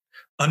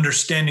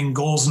understanding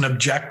goals and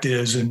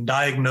objectives, and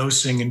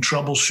diagnosing and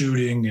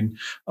troubleshooting,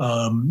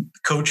 and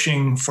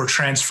coaching for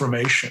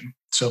transformation.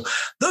 So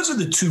those are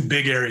the 2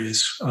 big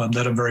areas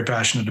that I'm very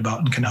passionate about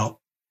and can help.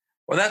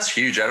 Well, that's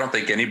huge. I don't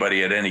think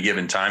anybody at any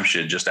given time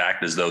should just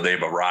act as though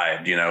they've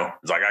arrived.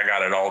 It's like, I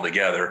got it all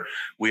together.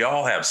 We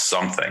all have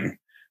something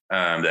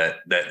that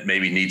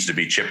maybe needs to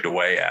be chipped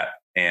away at.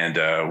 And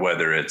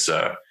whether it's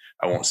a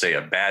I won't say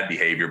a bad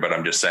behavior, but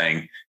I'm just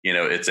saying,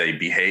 it's a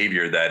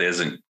behavior that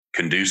isn't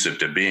conducive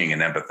to being an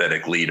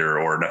empathetic leader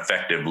or an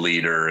effective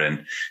leader,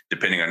 and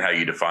depending on how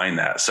you define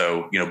that.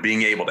 So,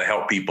 being able to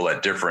help people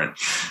at different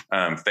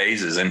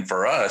phases. And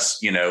for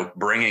us,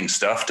 bringing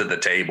stuff to the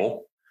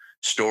table,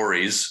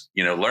 stories,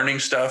 learning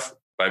stuff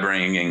by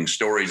bringing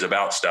stories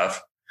about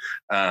stuff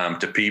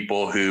to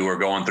people who are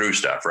going through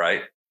stuff,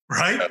 right?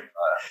 Right.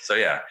 So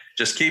yeah,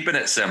 just keeping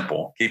it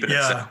simple,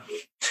 simple.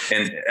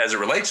 And as it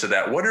relates to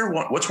that,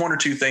 what's one or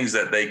two things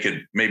that they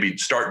could maybe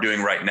start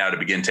doing right now to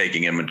begin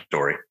taking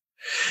inventory?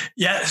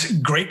 Yeah,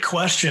 great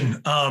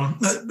question.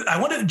 I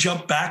want to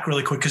jump back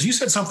really quick because you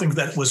said something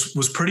that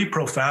was pretty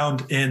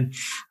profound in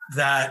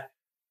that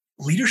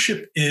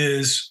leadership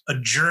is a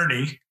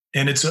journey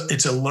and it's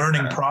a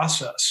learning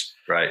process.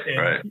 Right. And,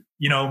 right.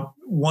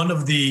 One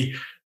of the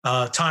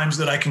times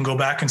that I can go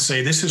back and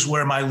say, this is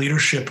where my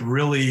leadership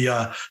really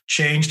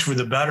changed for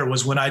the better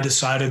was when I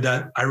decided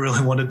that I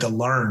really wanted to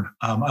learn.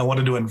 I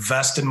wanted to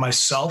invest in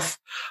myself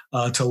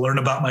to learn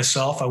about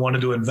myself. I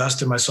wanted to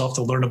invest in myself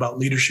to learn about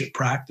leadership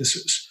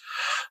practices.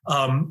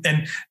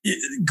 And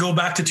go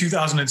back to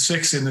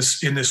 2006 in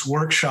this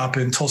workshop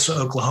in Tulsa,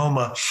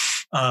 Oklahoma,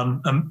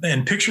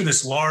 and picture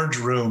this large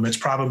room. It's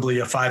probably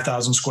a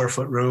 5,000 square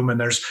foot room, and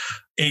there's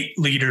 8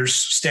 leaders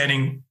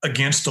standing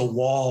against a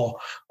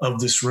wall of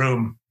this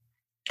room.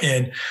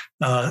 And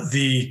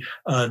the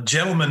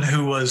gentleman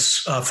who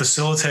was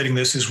facilitating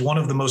this is one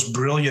of the most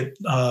brilliant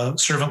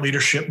servant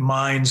leadership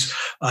minds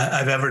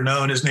I've ever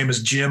known. His name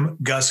is Jim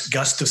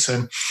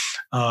Gustafson.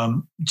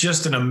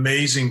 Just an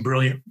amazing,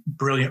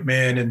 brilliant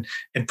man,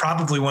 and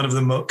probably one of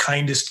the most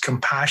kindest,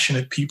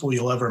 compassionate people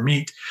you'll ever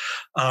meet.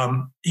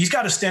 He's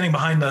got us standing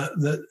behind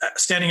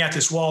standing at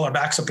this wall, our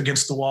backs up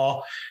against the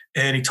wall,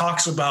 and he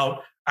talks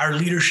about our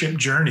leadership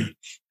journey.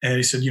 And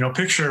he said,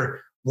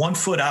 picture 1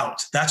 foot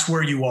out. That's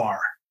where you are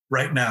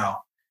right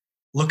now.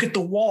 Look at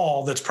the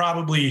wall that's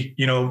probably,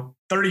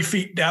 30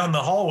 feet down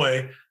the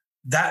hallway.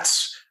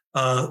 That's,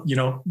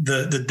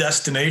 the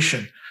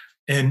destination.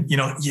 And,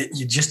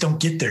 you just don't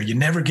get there. You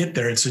never get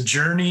there. It's a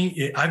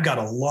journey. I've got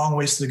a long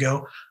ways to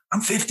go.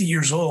 I'm 50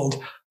 years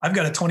old. I've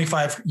got a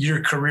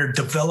 25-year career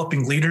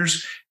developing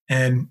leaders,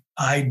 and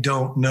I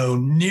don't know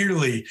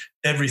nearly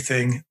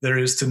everything there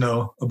is to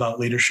know about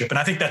leadership. And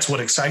I think that's what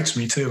excites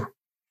me too.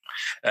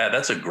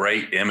 That's a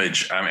great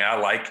image. I mean, I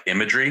like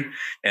imagery.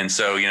 And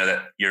so,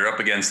 that you're up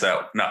against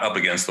not up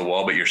against the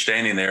wall, but you're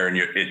standing there and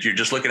you're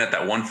just looking at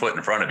that 1 foot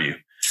in front of you.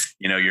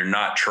 You're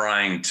not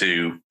trying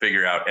to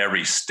figure out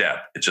every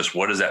step. It's just,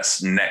 what is that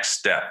next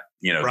step,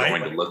 right,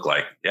 going to look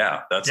like?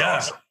 Yeah. That's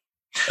awesome.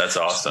 That's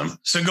awesome.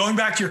 So going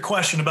back to your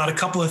question about a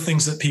couple of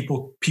things that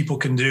people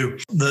can do.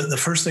 The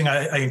first thing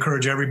I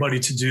encourage everybody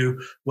to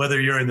do, whether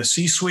you're in the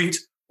C-suite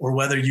or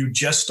whether you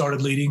just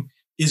started leading,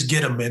 is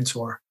get a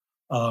mentor.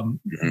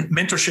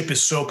 Mentorship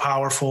is so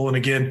powerful. And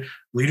again,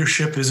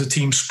 leadership is a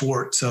team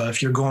sport.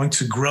 If you're going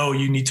to grow,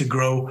 you need to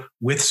grow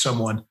with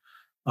someone.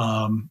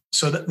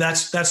 So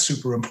that's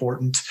super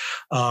important.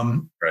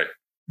 Right.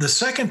 The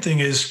second thing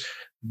is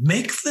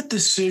make the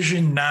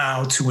decision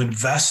now to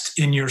invest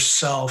in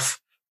yourself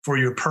for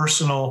your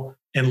personal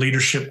and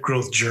leadership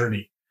growth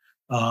journey.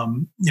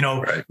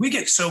 Right. We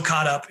get so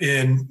caught up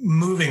in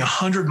moving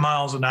 100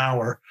 miles an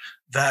hour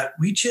that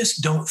we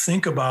just don't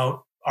think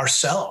about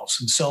ourselves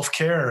and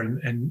self-care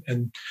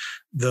and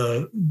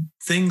the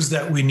things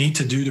that we need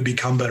to do to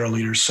become better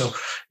leaders. So,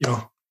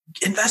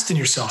 invest in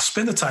yourself,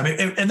 spend the time.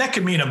 And that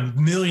could mean a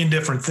million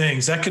different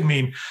things. That could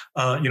mean,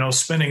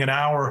 spending an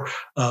hour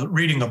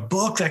reading a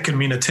book. That could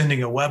mean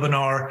attending a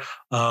webinar.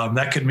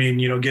 That could mean,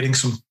 getting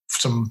some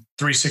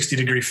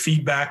 360-degree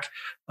feedback.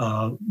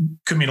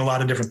 Could mean a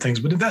lot of different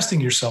things, but investing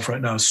in yourself right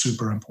now is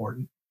super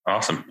important.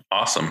 Awesome.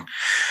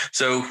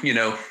 So,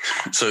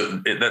 that's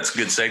a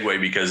good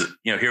segue because,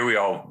 here we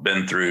all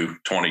been through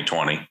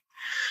 2020.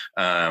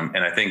 And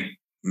I think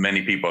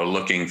many people are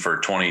looking for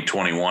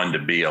 2021 to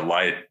be a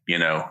light,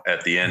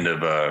 at the end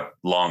of a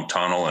long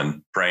tunnel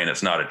and praying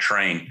it's not a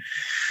train.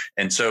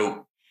 And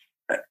so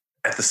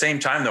at the same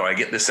time, though, I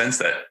get the sense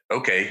that,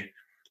 okay,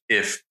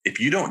 if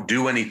you don't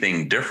do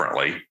anything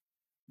differently,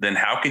 then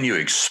how can you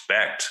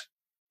expect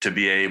to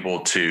be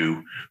able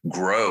to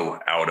grow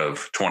out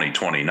of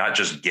 2020, not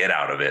just get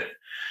out of it,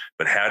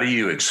 but how do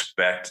you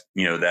expect,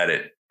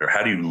 or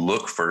how do you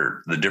look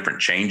for the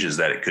different changes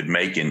that it could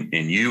make in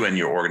you and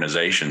your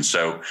organization?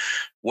 So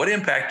what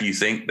impact do you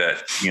think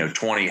that,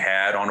 20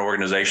 had on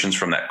organizations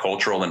from that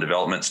cultural and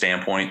development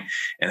standpoint?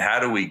 And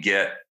how do we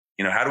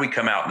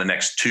come out in the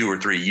next 2 or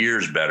 3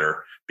 years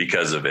better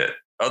because of it?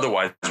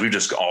 Otherwise, we've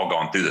just all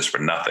gone through this for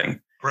nothing.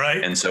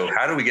 Right. And so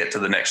how do we get to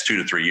the next 2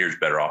 to 3 years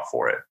better off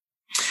for it?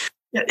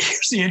 Yeah,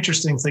 here's the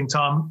interesting thing,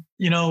 Tom.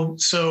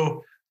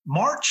 So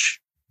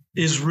March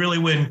is really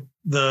when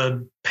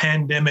the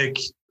pandemic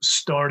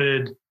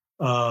started,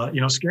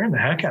 scaring the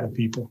heck out of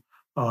people.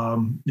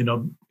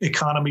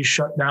 Economy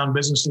shut down,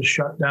 businesses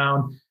shut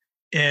down,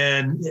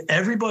 and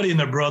everybody and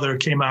their brother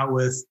came out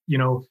with,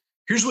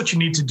 here's what you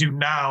need to do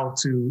now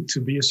to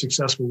be a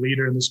successful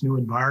leader in this new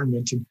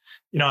environment. And,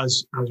 I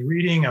was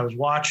reading, I was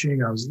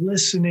watching, I was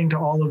listening to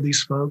all of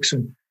these folks.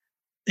 And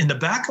in the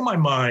back of my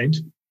mind,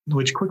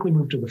 which quickly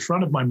moved to the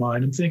front of my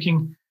mind, I'm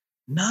thinking,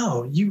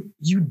 no,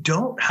 you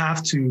don't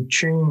have to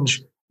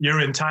change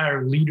your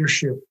entire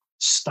leadership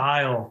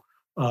style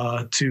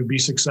to be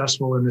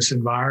successful in this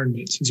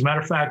environment. As a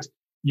matter of fact,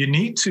 you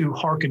need to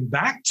hearken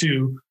back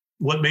to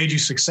what made you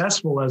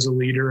successful as a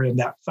leader and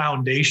that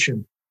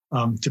foundation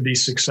to be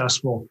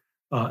successful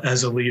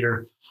as a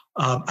leader.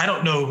 I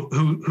don't know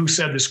who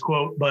said this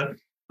quote, but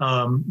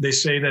they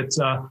say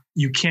that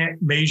you can't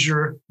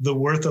measure the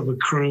worth of a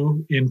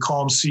crew in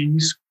calm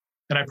seas.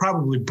 And I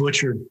probably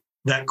butchered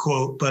that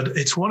quote, but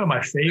it's one of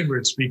my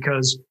favorites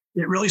because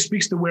it really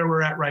speaks to where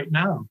we're at right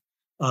now.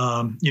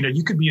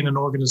 You could be in an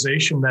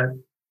organization that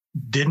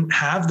didn't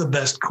have the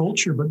best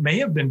culture, but may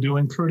have been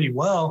doing pretty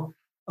well,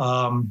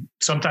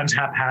 sometimes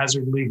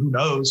haphazardly, who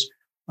knows?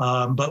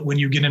 But when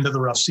you get into the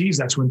rough seas,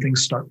 that's when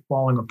things start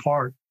falling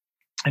apart.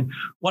 And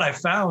what I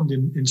found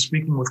in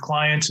speaking with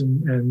clients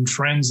and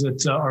friends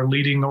that are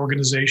leading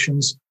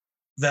organizations,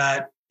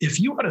 that if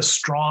you had a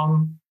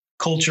strong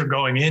culture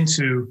going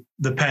into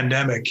the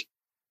pandemic,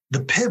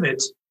 the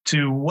pivot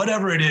to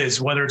whatever it is,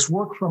 whether it's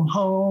work from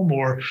home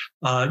or,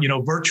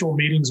 virtual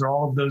meetings or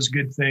all of those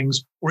good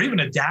things, or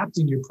even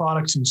adapting your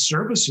products and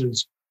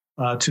services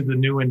to the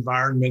new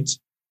environment.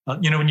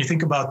 When you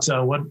think about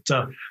what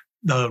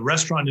the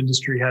restaurant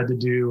industry had to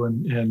do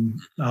and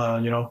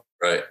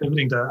right,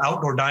 pivoting to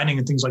outdoor dining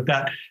and things like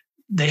that,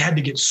 they had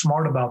to get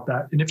smart about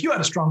that. And if you had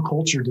a strong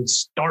culture to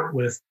start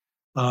with,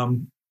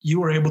 you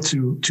were able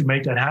to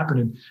make that happen.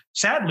 And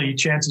sadly,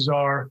 chances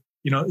are,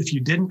 if you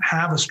didn't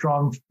have a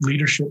strong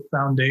leadership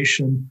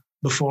foundation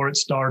before it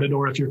started,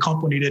 or if your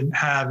company didn't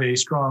have a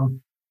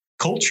strong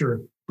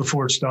culture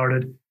before it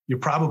started, you're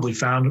probably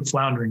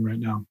floundering right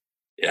now.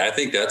 Yeah, I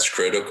think that's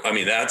critical. I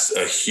mean, that's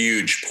a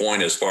huge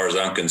point as far as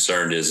I'm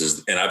concerned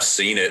is, and I've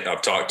seen it.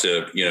 I've talked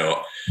to,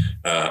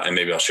 and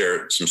maybe I'll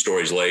share some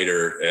stories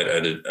later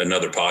at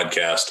another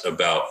podcast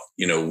about,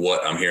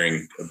 what I'm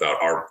hearing about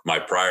my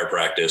prior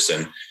practice.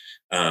 And,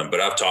 but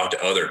I've talked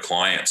to other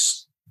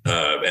clients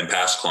and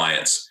past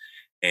clients,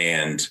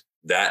 and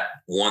that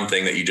one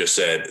thing that you just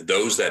said,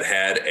 those that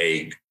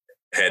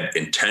had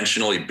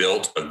intentionally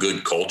built a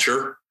good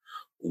culture,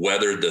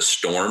 weathered the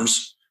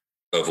storms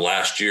of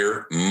last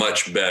year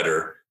much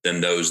better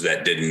than those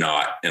that did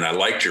not. And I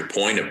liked your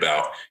point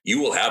about you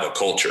will have a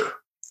culture.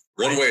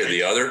 One way or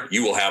the other,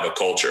 you will have a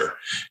culture.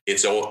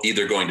 It's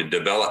either going to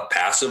develop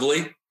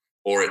passively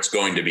or it's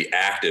going to be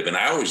active. And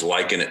I always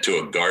liken it to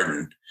a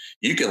garden.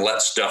 You can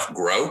let stuff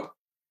grow.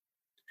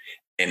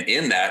 And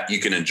in that, you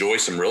can enjoy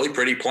some really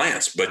pretty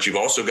plants, but you've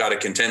also got to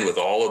contend with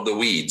all of the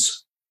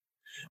weeds.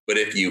 But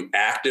if you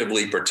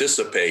actively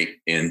participate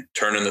in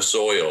turning the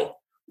soil,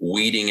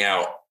 weeding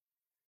out,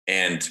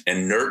 and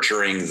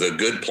nurturing the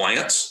good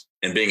plants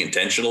and being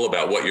intentional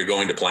about what you're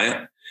going to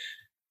plant,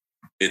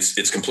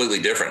 it's completely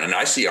different. And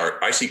I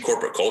see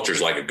corporate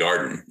cultures like a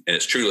garden, and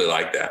it's truly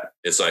like that.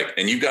 It's like,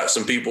 and you've got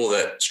some people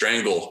that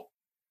strangle,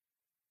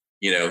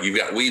 you've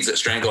got weeds that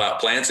strangle out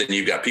plants, and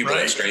you've got people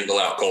that strangle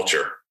out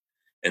culture.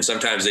 And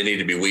sometimes they need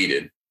to be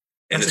weeded.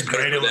 And that's a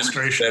great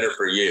illustration. It's better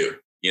for you,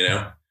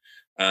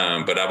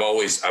 But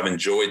I've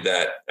enjoyed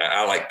that.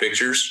 I like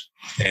pictures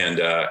and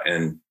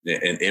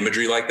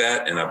imagery like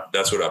that. And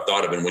that's what I've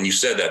thought of. And when you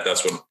said that,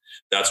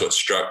 that's what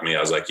struck me.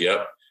 I was like,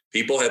 yep,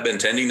 people have been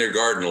tending their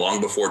garden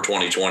long before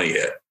 2020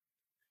 hit,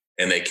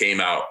 and they came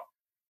out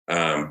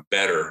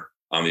better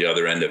on the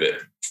other end of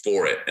it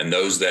for it. And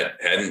those that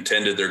hadn't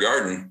tended their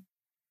garden,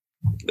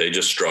 they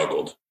just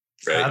struggled.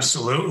 Right?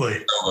 Absolutely.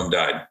 Some of them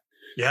died.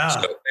 Yeah.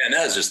 So, man,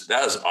 that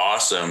was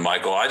awesome,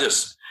 Michael.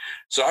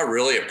 So I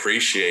really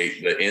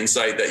appreciate the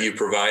insight that you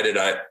provided.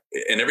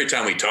 And every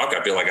time we talk,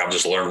 I feel like I've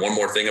just learned one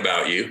more thing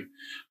about you,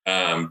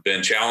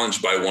 been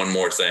challenged by one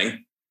more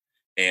thing,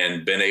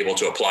 and been able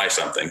to apply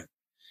something.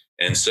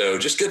 And so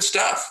just good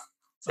stuff,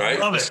 right? I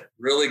love it.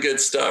 Really good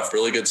stuff.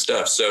 Really good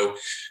stuff. So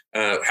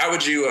how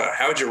would you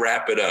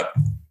wrap it up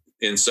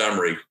in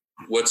summary?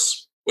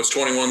 What's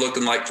 21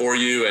 looking like for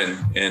you?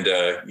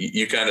 And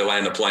you kind of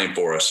land the plane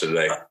for us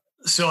today.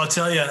 So I'll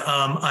tell you,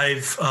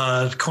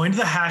 I've coined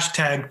the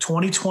hashtag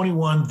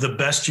 2021, the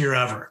best year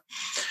ever.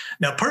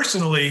 Now,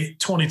 personally,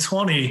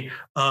 2020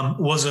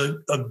 was a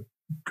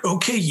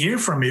okay year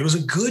for me. It was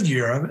a good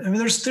year. I mean,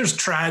 there's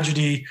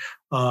tragedy,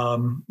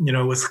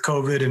 with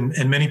COVID,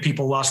 and many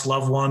people lost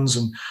loved ones,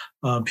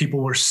 and people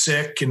were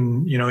sick,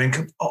 and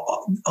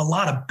a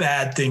lot of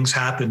bad things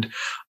happened.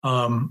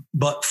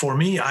 But for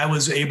me, I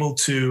was able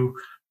to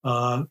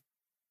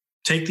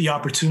take the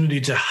opportunity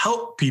to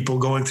help people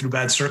going through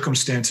bad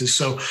circumstances.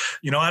 So,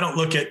 I don't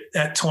look at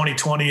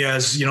 2020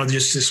 as,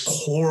 just this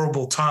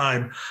horrible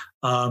time,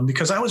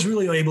 because I was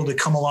really able to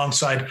come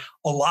alongside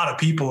a lot of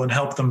people and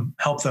help them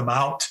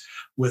out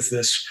with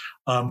this.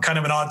 Kind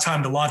of an odd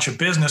time to launch a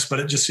business, but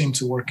it just seemed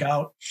to work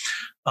out.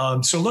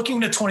 So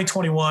looking at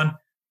 2021,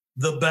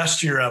 the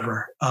best year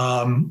ever.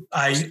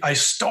 I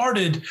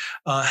started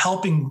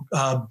helping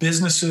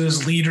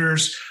businesses,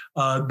 leaders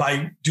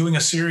by doing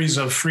a series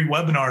of free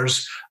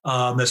webinars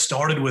that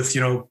started with,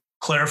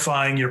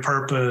 clarifying your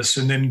purpose,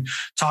 and then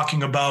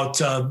talking about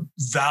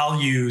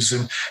values.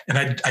 And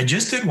I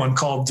just did one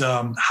called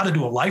How to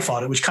Do a Life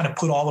Audit, which kind of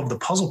put all of the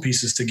puzzle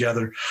pieces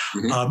together.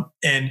 Mm-hmm.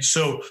 And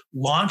so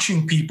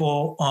launching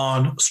people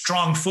on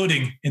strong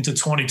footing into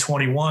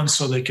 2021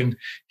 so they can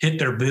hit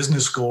their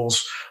business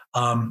goals.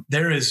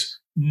 There is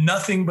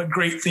nothing but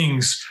great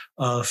things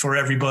for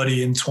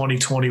everybody in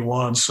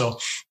 2021. So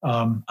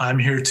I'm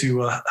here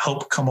to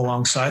help come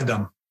alongside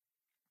them.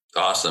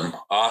 Awesome.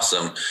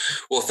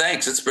 Well,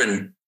 thanks. It's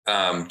been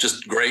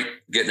just great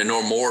getting to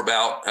know more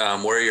about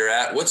where you're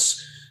at.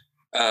 What's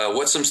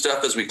some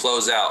stuff as we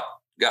close out?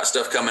 Got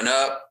stuff coming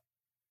up?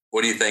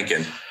 What are you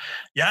thinking?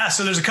 Yeah,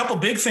 so there's a couple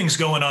big things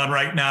going on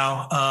right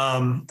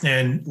now,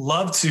 and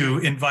love to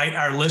invite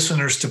our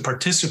listeners to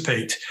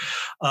participate.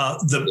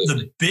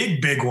 The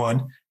big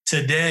one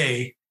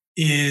today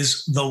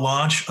is the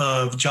launch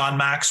of John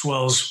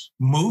Maxwell's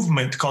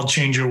movement called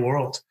Change Your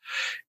World.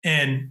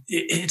 And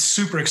it's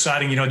super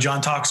exciting.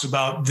 John talks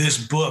about this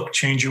book,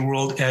 Change Your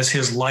World, as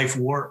his life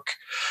work.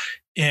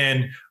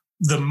 And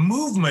the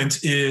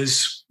movement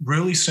is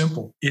really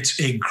simple. It's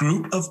a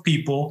group of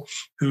people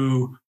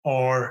who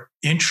are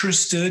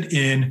interested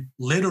in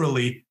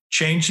literally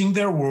changing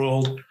their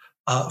world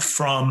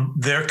from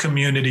their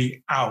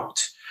community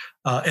out.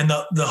 And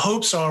the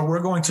hopes are we're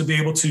going to be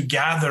able to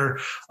gather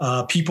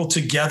people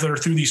together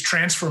through these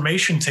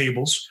transformation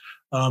tables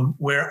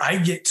where I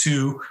get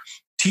to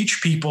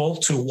teach people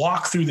to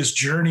walk through this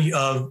journey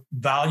of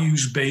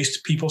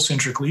values-based,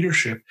 people-centric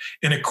leadership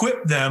and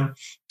equip them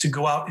to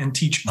go out and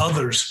teach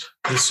others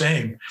the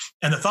same.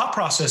 And the thought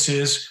process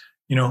is,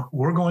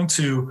 we're going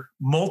to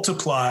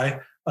multiply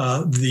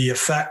the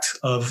effect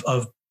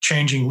of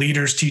changing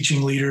leaders,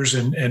 teaching leaders,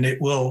 and it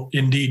will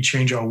indeed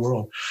change our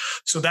world.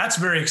 So that's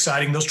very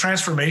exciting. Those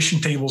transformation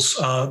tables,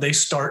 they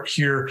start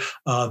here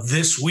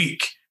this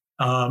week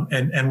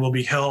and will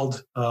be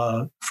held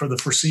for the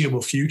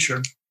foreseeable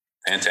future.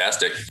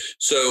 Fantastic.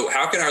 So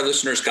how can our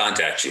listeners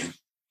contact you?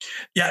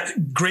 Yeah,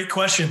 great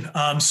question.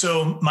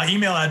 So my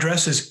email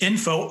address is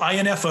info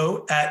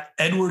at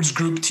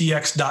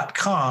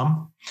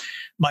edwardsgrouptx.com.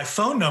 My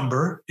phone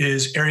number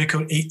is area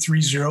code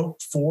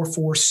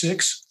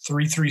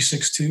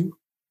 830-446-3362.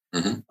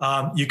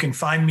 Mm-hmm. You can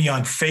find me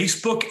on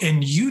Facebook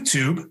and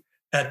YouTube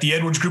at the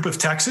Edwards Group of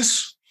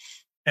Texas.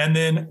 And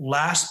then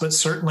last but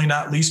certainly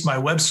not least, my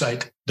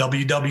website,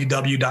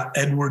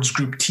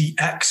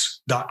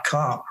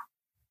 www.edwardsgrouptx.com.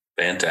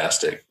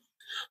 Fantastic.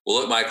 Well,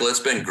 look, Michael, it's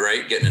been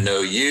great getting to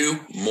know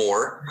you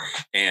more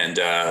and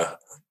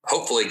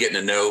hopefully getting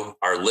to know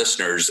our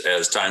listeners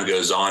as time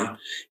goes on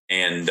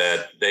and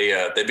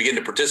they begin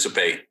to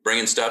participate,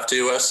 bringing stuff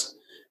to us.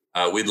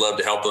 We'd love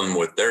to help them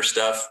with their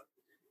stuff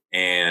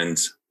and,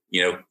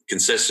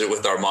 consistent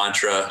with our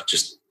mantra,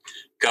 just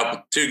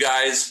two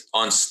guys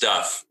on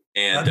stuff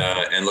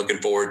and looking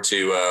forward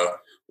to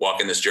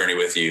walking this journey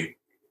with you.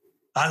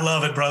 I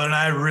love it, brother. And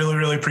I really,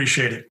 really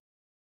appreciate it.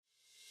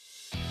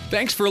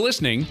 Thanks for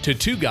listening to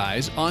Two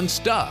Guys on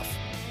Stuff.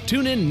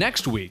 Tune in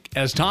next week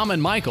as Tom and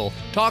Michael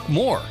talk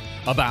more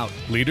about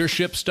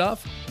leadership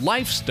stuff,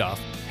 life stuff,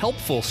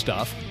 helpful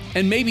stuff,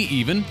 and maybe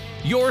even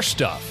your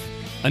stuff.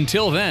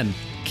 Until then,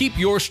 keep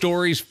your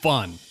stories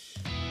fun.